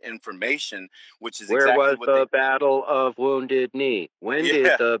repeat information, which is Where was the Battle of Wounded Knee? When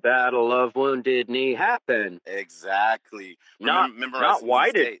did the Battle of Wounded Knee happen? Exactly. Not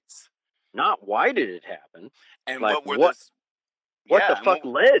why did it happen? And what the fuck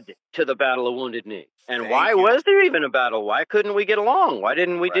led to the Battle of Wounded Knee? And why was there even a battle? Why couldn't we get along? Why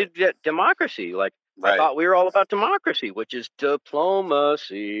didn't we do democracy? I thought we were all about democracy, which is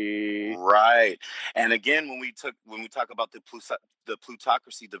diplomacy. Right. And again, when we talk about the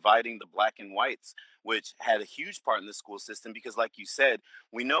plutocracy dividing the black and whites, which had a huge part in the school system, because like you said,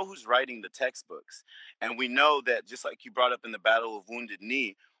 we know who's writing the textbooks. And we know that, just like you brought up in the Battle of Wounded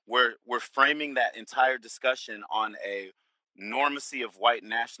Knee, we're framing that entire discussion on a normacy of white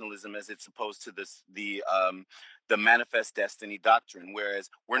nationalism as it's opposed to the Manifest Destiny doctrine, whereas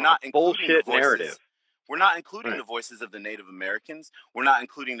we're not including bullshit narrative. We're not including the voices of the Native Americans. We're not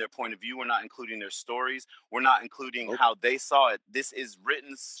including their point of view. We're not including their stories. We're not including how they saw it. This is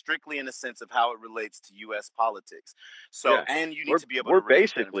written strictly in a sense of how it relates to U.S. politics. So, and you need to be able to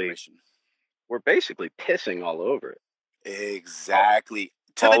relate that information. We're basically pissing all over it. Exactly.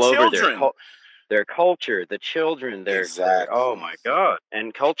 To all the over children. Their culture, the children, their oh my God.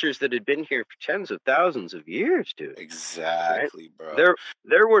 And cultures that had been here for tens of thousands of years, dude. Exactly, bro.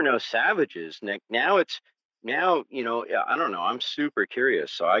 There were no savages, Nick. Now, I don't know. I'm super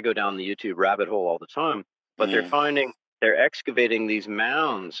curious. So I go down the YouTube rabbit hole all the time, but they're excavating these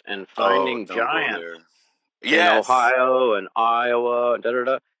mounds and finding giants in Ohio and Iowa and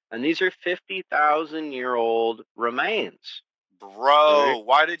and these are 50,000-year-old remains. Bro,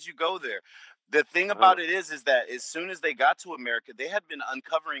 why did you go there? The thing about it is that as soon as they got to America, they had been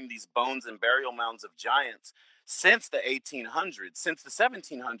uncovering these bones and burial mounds of giants since the 1800s, since the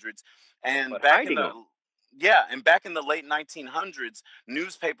 1700s, and back in the late 1900s,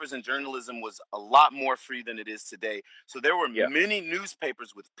 newspapers and journalism was a lot more free than it is today. So there were many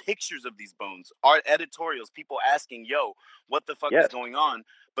newspapers with pictures of these bones, art editorials, people asking, "Yo, what the fuck is going on?"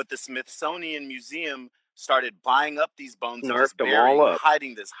 But the Smithsonian Museum started buying up these bones and just burying,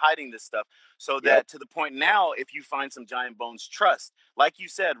 hiding this stuff, so that to the point now, if you find some giant bones, trust. Like you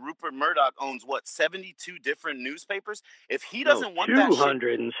said, Rupert Murdoch owns 72 different newspapers. If he doesn't want that shit,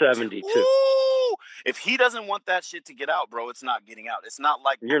 272. If he doesn't want that shit to get out, bro, it's not getting out. It's not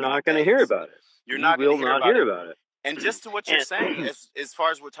like you're not going to hear about it. You're not going to hear about it. And just to what you're And saying, as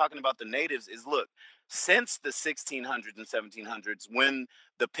far as we're talking about the natives, is look, since the 1600s and 1700s, when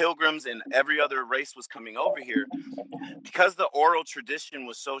the pilgrims and every other race was coming over here, because the oral tradition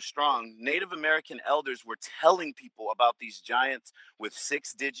was so strong, Native American elders were telling people about these giants with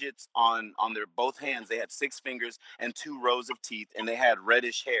 6 digits on their both hands. They had 6 fingers and 2 rows of teeth, and they had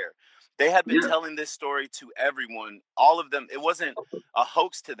reddish hair. They had been yeah, telling this story to everyone, all of them. It wasn't a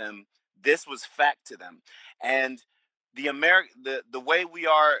hoax to them. This was fact to them. And the way we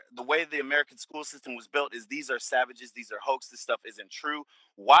are, the way the American school system was built is these are savages, these are hoax, this stuff isn't true,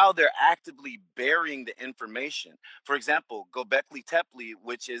 while they're actively burying the information. For example, Gobekli Tepe,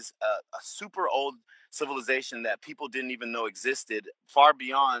 which is a super old civilization that people didn't even know existed, far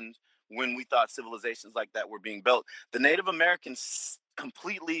beyond when we thought civilizations like that were being built. The Native Americans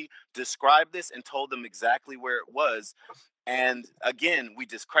completely described this and told them exactly where it was. And again, we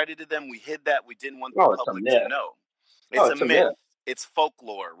discredited them. We hid that. We didn't want the oh, it's a public to myth. know. Oh, It's a it's a myth. myth. It's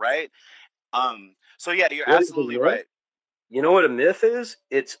folklore, right? So yeah, you're What is a absolutely myth? right. You know what a myth is?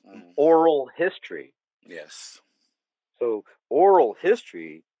 It's oral history. Yes. So oral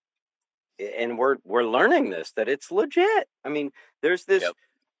history, and we're learning this, that it's legit. I mean, there's this. Yep.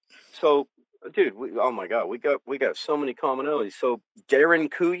 So, dude, oh my God, we got so many commonalities. So Darren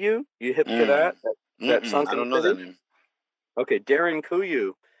Kuyu, you hip to that? That I sunken don't know city? that name. Okay, Darren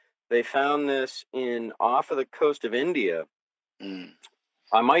Kuyu, they found this off of the coast of India.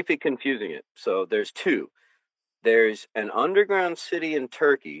 I might be confusing it. So there's 2. There's an underground city in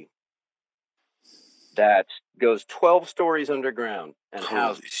Turkey that goes 12 stories underground and Holy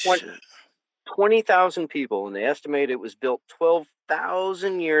houses shit. 20,000 people, and they estimate it was built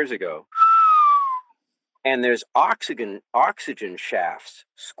 12,000 years ago. And there's oxygen shafts,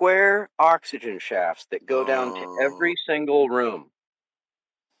 square oxygen shafts that go down to every single room.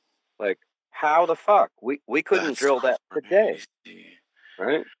 Like, how the fuck? We couldn't drill that today,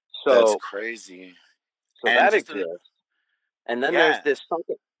 right? That's So crazy. so And that just exists. And then yeah.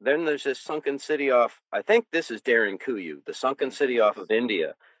 there's this sunken city off, I think this is Darren Kuyu, the sunken city off of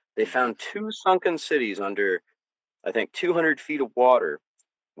India. They found 2 sunken cities under, I think, 200 feet of water,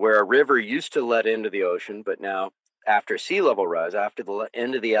 where a river used to let into the ocean, but now, after sea level rise, after the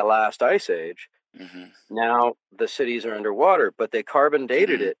end of the last ice age, now the cities are underwater, but they carbon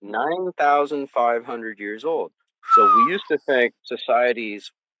dated it 9,500 years old. So we used to think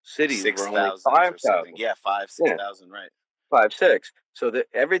society's cities were only 5,000. Yeah, 5,000-6,000, right? 5, 6. So that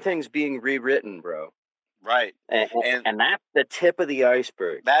everything's being rewritten, bro. Right. And that's the tip of the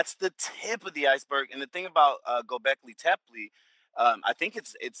iceberg. That's the tip of the iceberg. And the thing about Gobekli Tepe, I think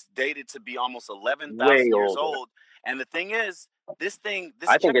it's dated to be almost 11,000 years old. And the thing is, I think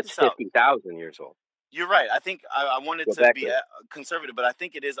it's 50,000 years old. You're right. I think I wanted to be conservative, but I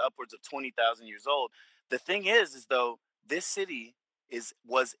think it is upwards of 20,000 years old. The thing is though, this city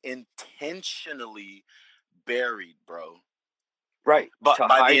was intentionally buried, bro. Right. But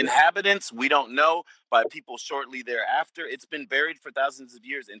by the inhabitants, we don't know. By people shortly thereafter, it's been buried for thousands of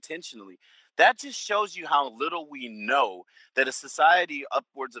years intentionally. That just shows you how little we know that a society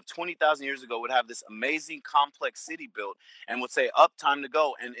upwards of 20,000 years ago would have this amazing complex city built and would say, up, time to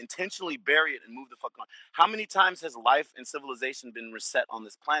go, and intentionally bury it and move the fuck on. How many times has life and civilization been reset on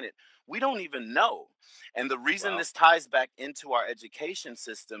this planet? We don't even know. And the reason this ties back into our education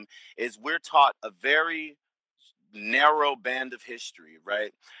system is we're taught a very narrow band of history,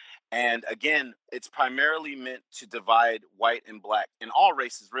 right? And again, it's primarily meant to divide white and black, and all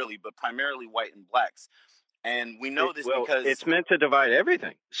races really, but primarily white and blacks. And we know this because it's meant to divide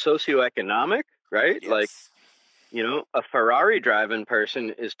everything. Socioeconomic, right? Yes. Like, you know, a Ferrari driving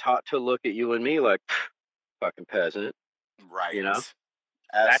person is taught to look at you and me like, fucking peasant. Right. You know?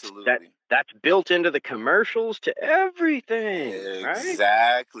 Absolutely. That's built into the commercials to everything.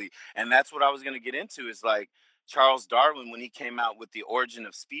 Exactly. Right? And that's what I was going to get into is like Charles Darwin, when he came out with The Origin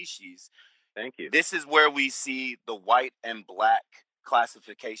of Species. Thank you. This is where we see the white and black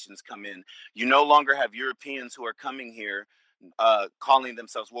classifications come in. You no longer have Europeans who are coming here calling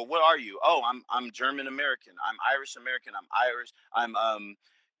themselves, well, what are you? Oh, I'm German American. I'm Irish American. I'm Irish.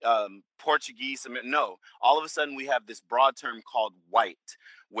 I'm Portuguese. No, all of a sudden we have this broad term called white,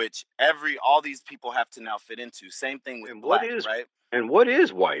 which all these people have to now fit into. Same thing with black, right? And what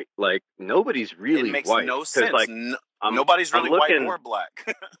is white? Like, nobody's really white. It makes no sense. Like, nobody's really white or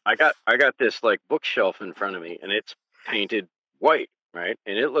black. I got this like bookshelf in front of me, and it's painted white, right?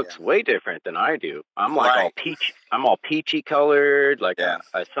 And it looks way different than I do. I'm like all peach. I'm all peachy colored. Like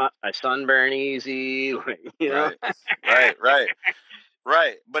I sunburn easy. Like, you know.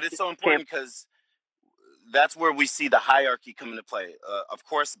 Right. But it's so important because that's where we see the hierarchy come into play. Of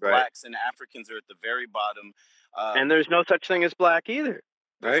course, Right. blacks and Africans are at the very bottom. And there's no such thing as black either.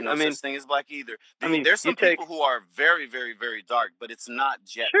 There's Right? no I mean, such thing as black either. I mean, There's you some take people who are very, very, very dark, but it's not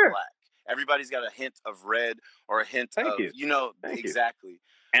jet Sure. black. Everybody's got a hint of red or a hint Thank of, you. you know, Thank you. exactly.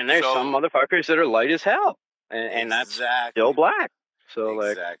 And there's So some motherfuckers that are light as hell, and that's still exactly, black. So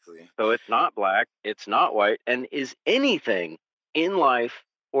like, exactly. so it's not black, it's not white, and is anything in life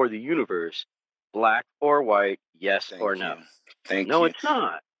or the universe black or white? Yes Thank or you. no? Thank No, you. it's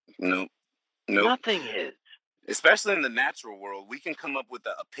not. Nope. Nope. Nothing is. Especially in the natural world, we can come up with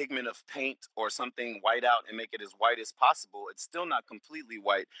a pigment of paint or something white out and make it as white as possible. It's still not completely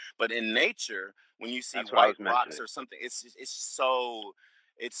white, but in nature, when you see That's what I white was rocks mentioning. or something,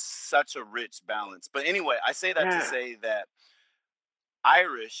 it's such a rich balance. But anyway, I say that to Yeah. say that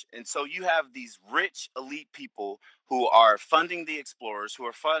Irish, and so you have these rich elite people who are funding the explorers, who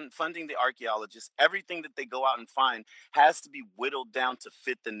are funding the archaeologists. Everything that they go out and find has to be whittled down to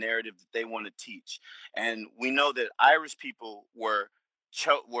fit the narrative that they want to teach. And we know that Irish people were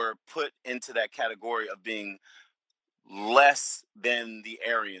put into that category of being less than the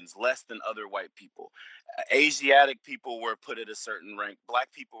Aryans, less than other white people. Asiatic people were put at a certain rank.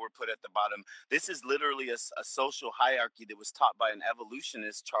 Black people were put at the bottom. This is literally a social hierarchy that was taught by an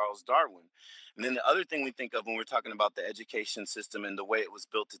evolutionist, Charles Darwin. And then the other thing we think of when we're talking about the education system and the way it was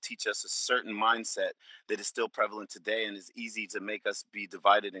built to teach us a certain mindset that is still prevalent today and is easy to make us be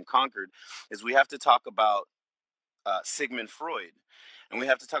divided and conquered is we have to talk about Sigmund Freud. And we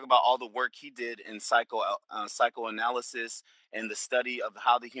have to talk about all the work he did in psychoanalysis and the study of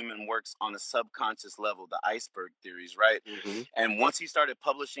how the human works on a subconscious level, the iceberg theories, right? Mhm. And once he started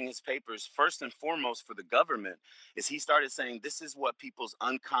publishing his papers, first and foremost for the government, is he started saying this is what people's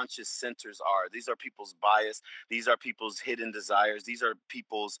unconscious centers are. These are people's bias. These are people's hidden desires. These are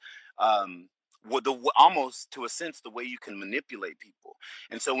people's almost to a sense the way you can manipulate people.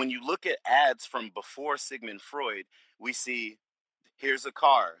 And so when you look at ads from before Sigmund Freud, we see here's a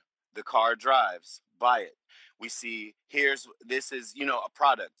car, the car drives, buy it. We see this is a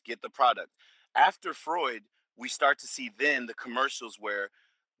product, get the product. After Freud, we start to see then the commercials where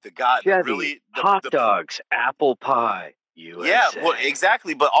the guy Chevy, hot dogs, apple pie, USA. Yeah, well,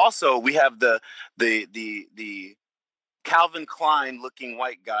 exactly. But also we have the Calvin Klein looking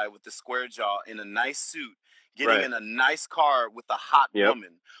white guy with the square jaw in a nice suit getting in a nice car with a hot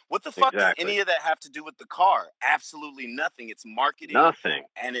woman. What the fuck does any of that have to do with the car? Absolutely nothing. It's marketing. Nothing.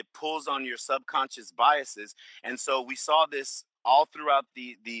 And it pulls on your subconscious biases. And so we saw this all throughout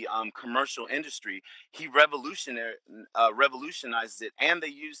the commercial industry. He revolutionized it, and they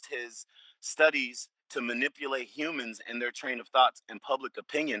used his studies to manipulate humans and their train of thoughts and public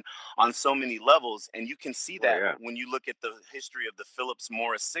opinion on so many levels. And you can see that when you look at the history of the Philip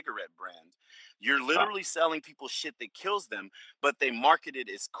Morris cigarette brand. You're literally selling people shit that kills them, but they market it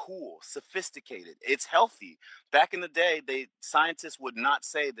as cool, sophisticated. It's healthy. Back in the day, scientists would not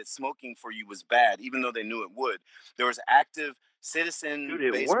say that smoking for you was bad, even though they knew it would. There was active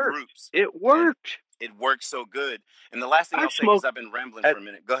citizen-based groups. It worked. It worked so good. And the last thing I'll say, because I've been rambling for a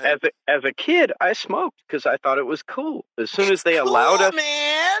minute. Go ahead. As a kid, I smoked because I thought it was cool. As soon as they allowed us,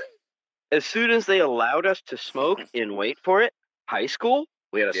 as soon as they allowed us to smoke in, wait for it, high school.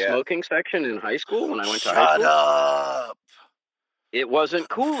 We had a smoking section in high school when I went to high school. Shut up. It wasn't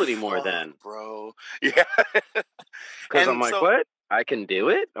cool anymore then. Bro. Yeah. Because I'm like, what? I can do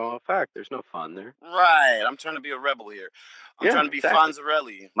it? Oh, fuck. There's no fun there. Right. I'm trying to be a rebel here. I'm trying to be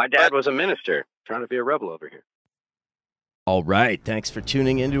Fonzarelli. My dad was a minister. Trying to be a rebel over here. All right, thanks for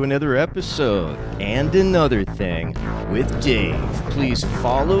tuning into another episode and another thing with Dave. Please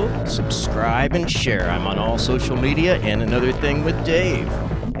follow, subscribe, and share. I'm on all social media and another thing with Dave.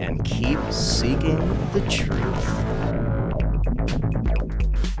 And keep seeking the truth.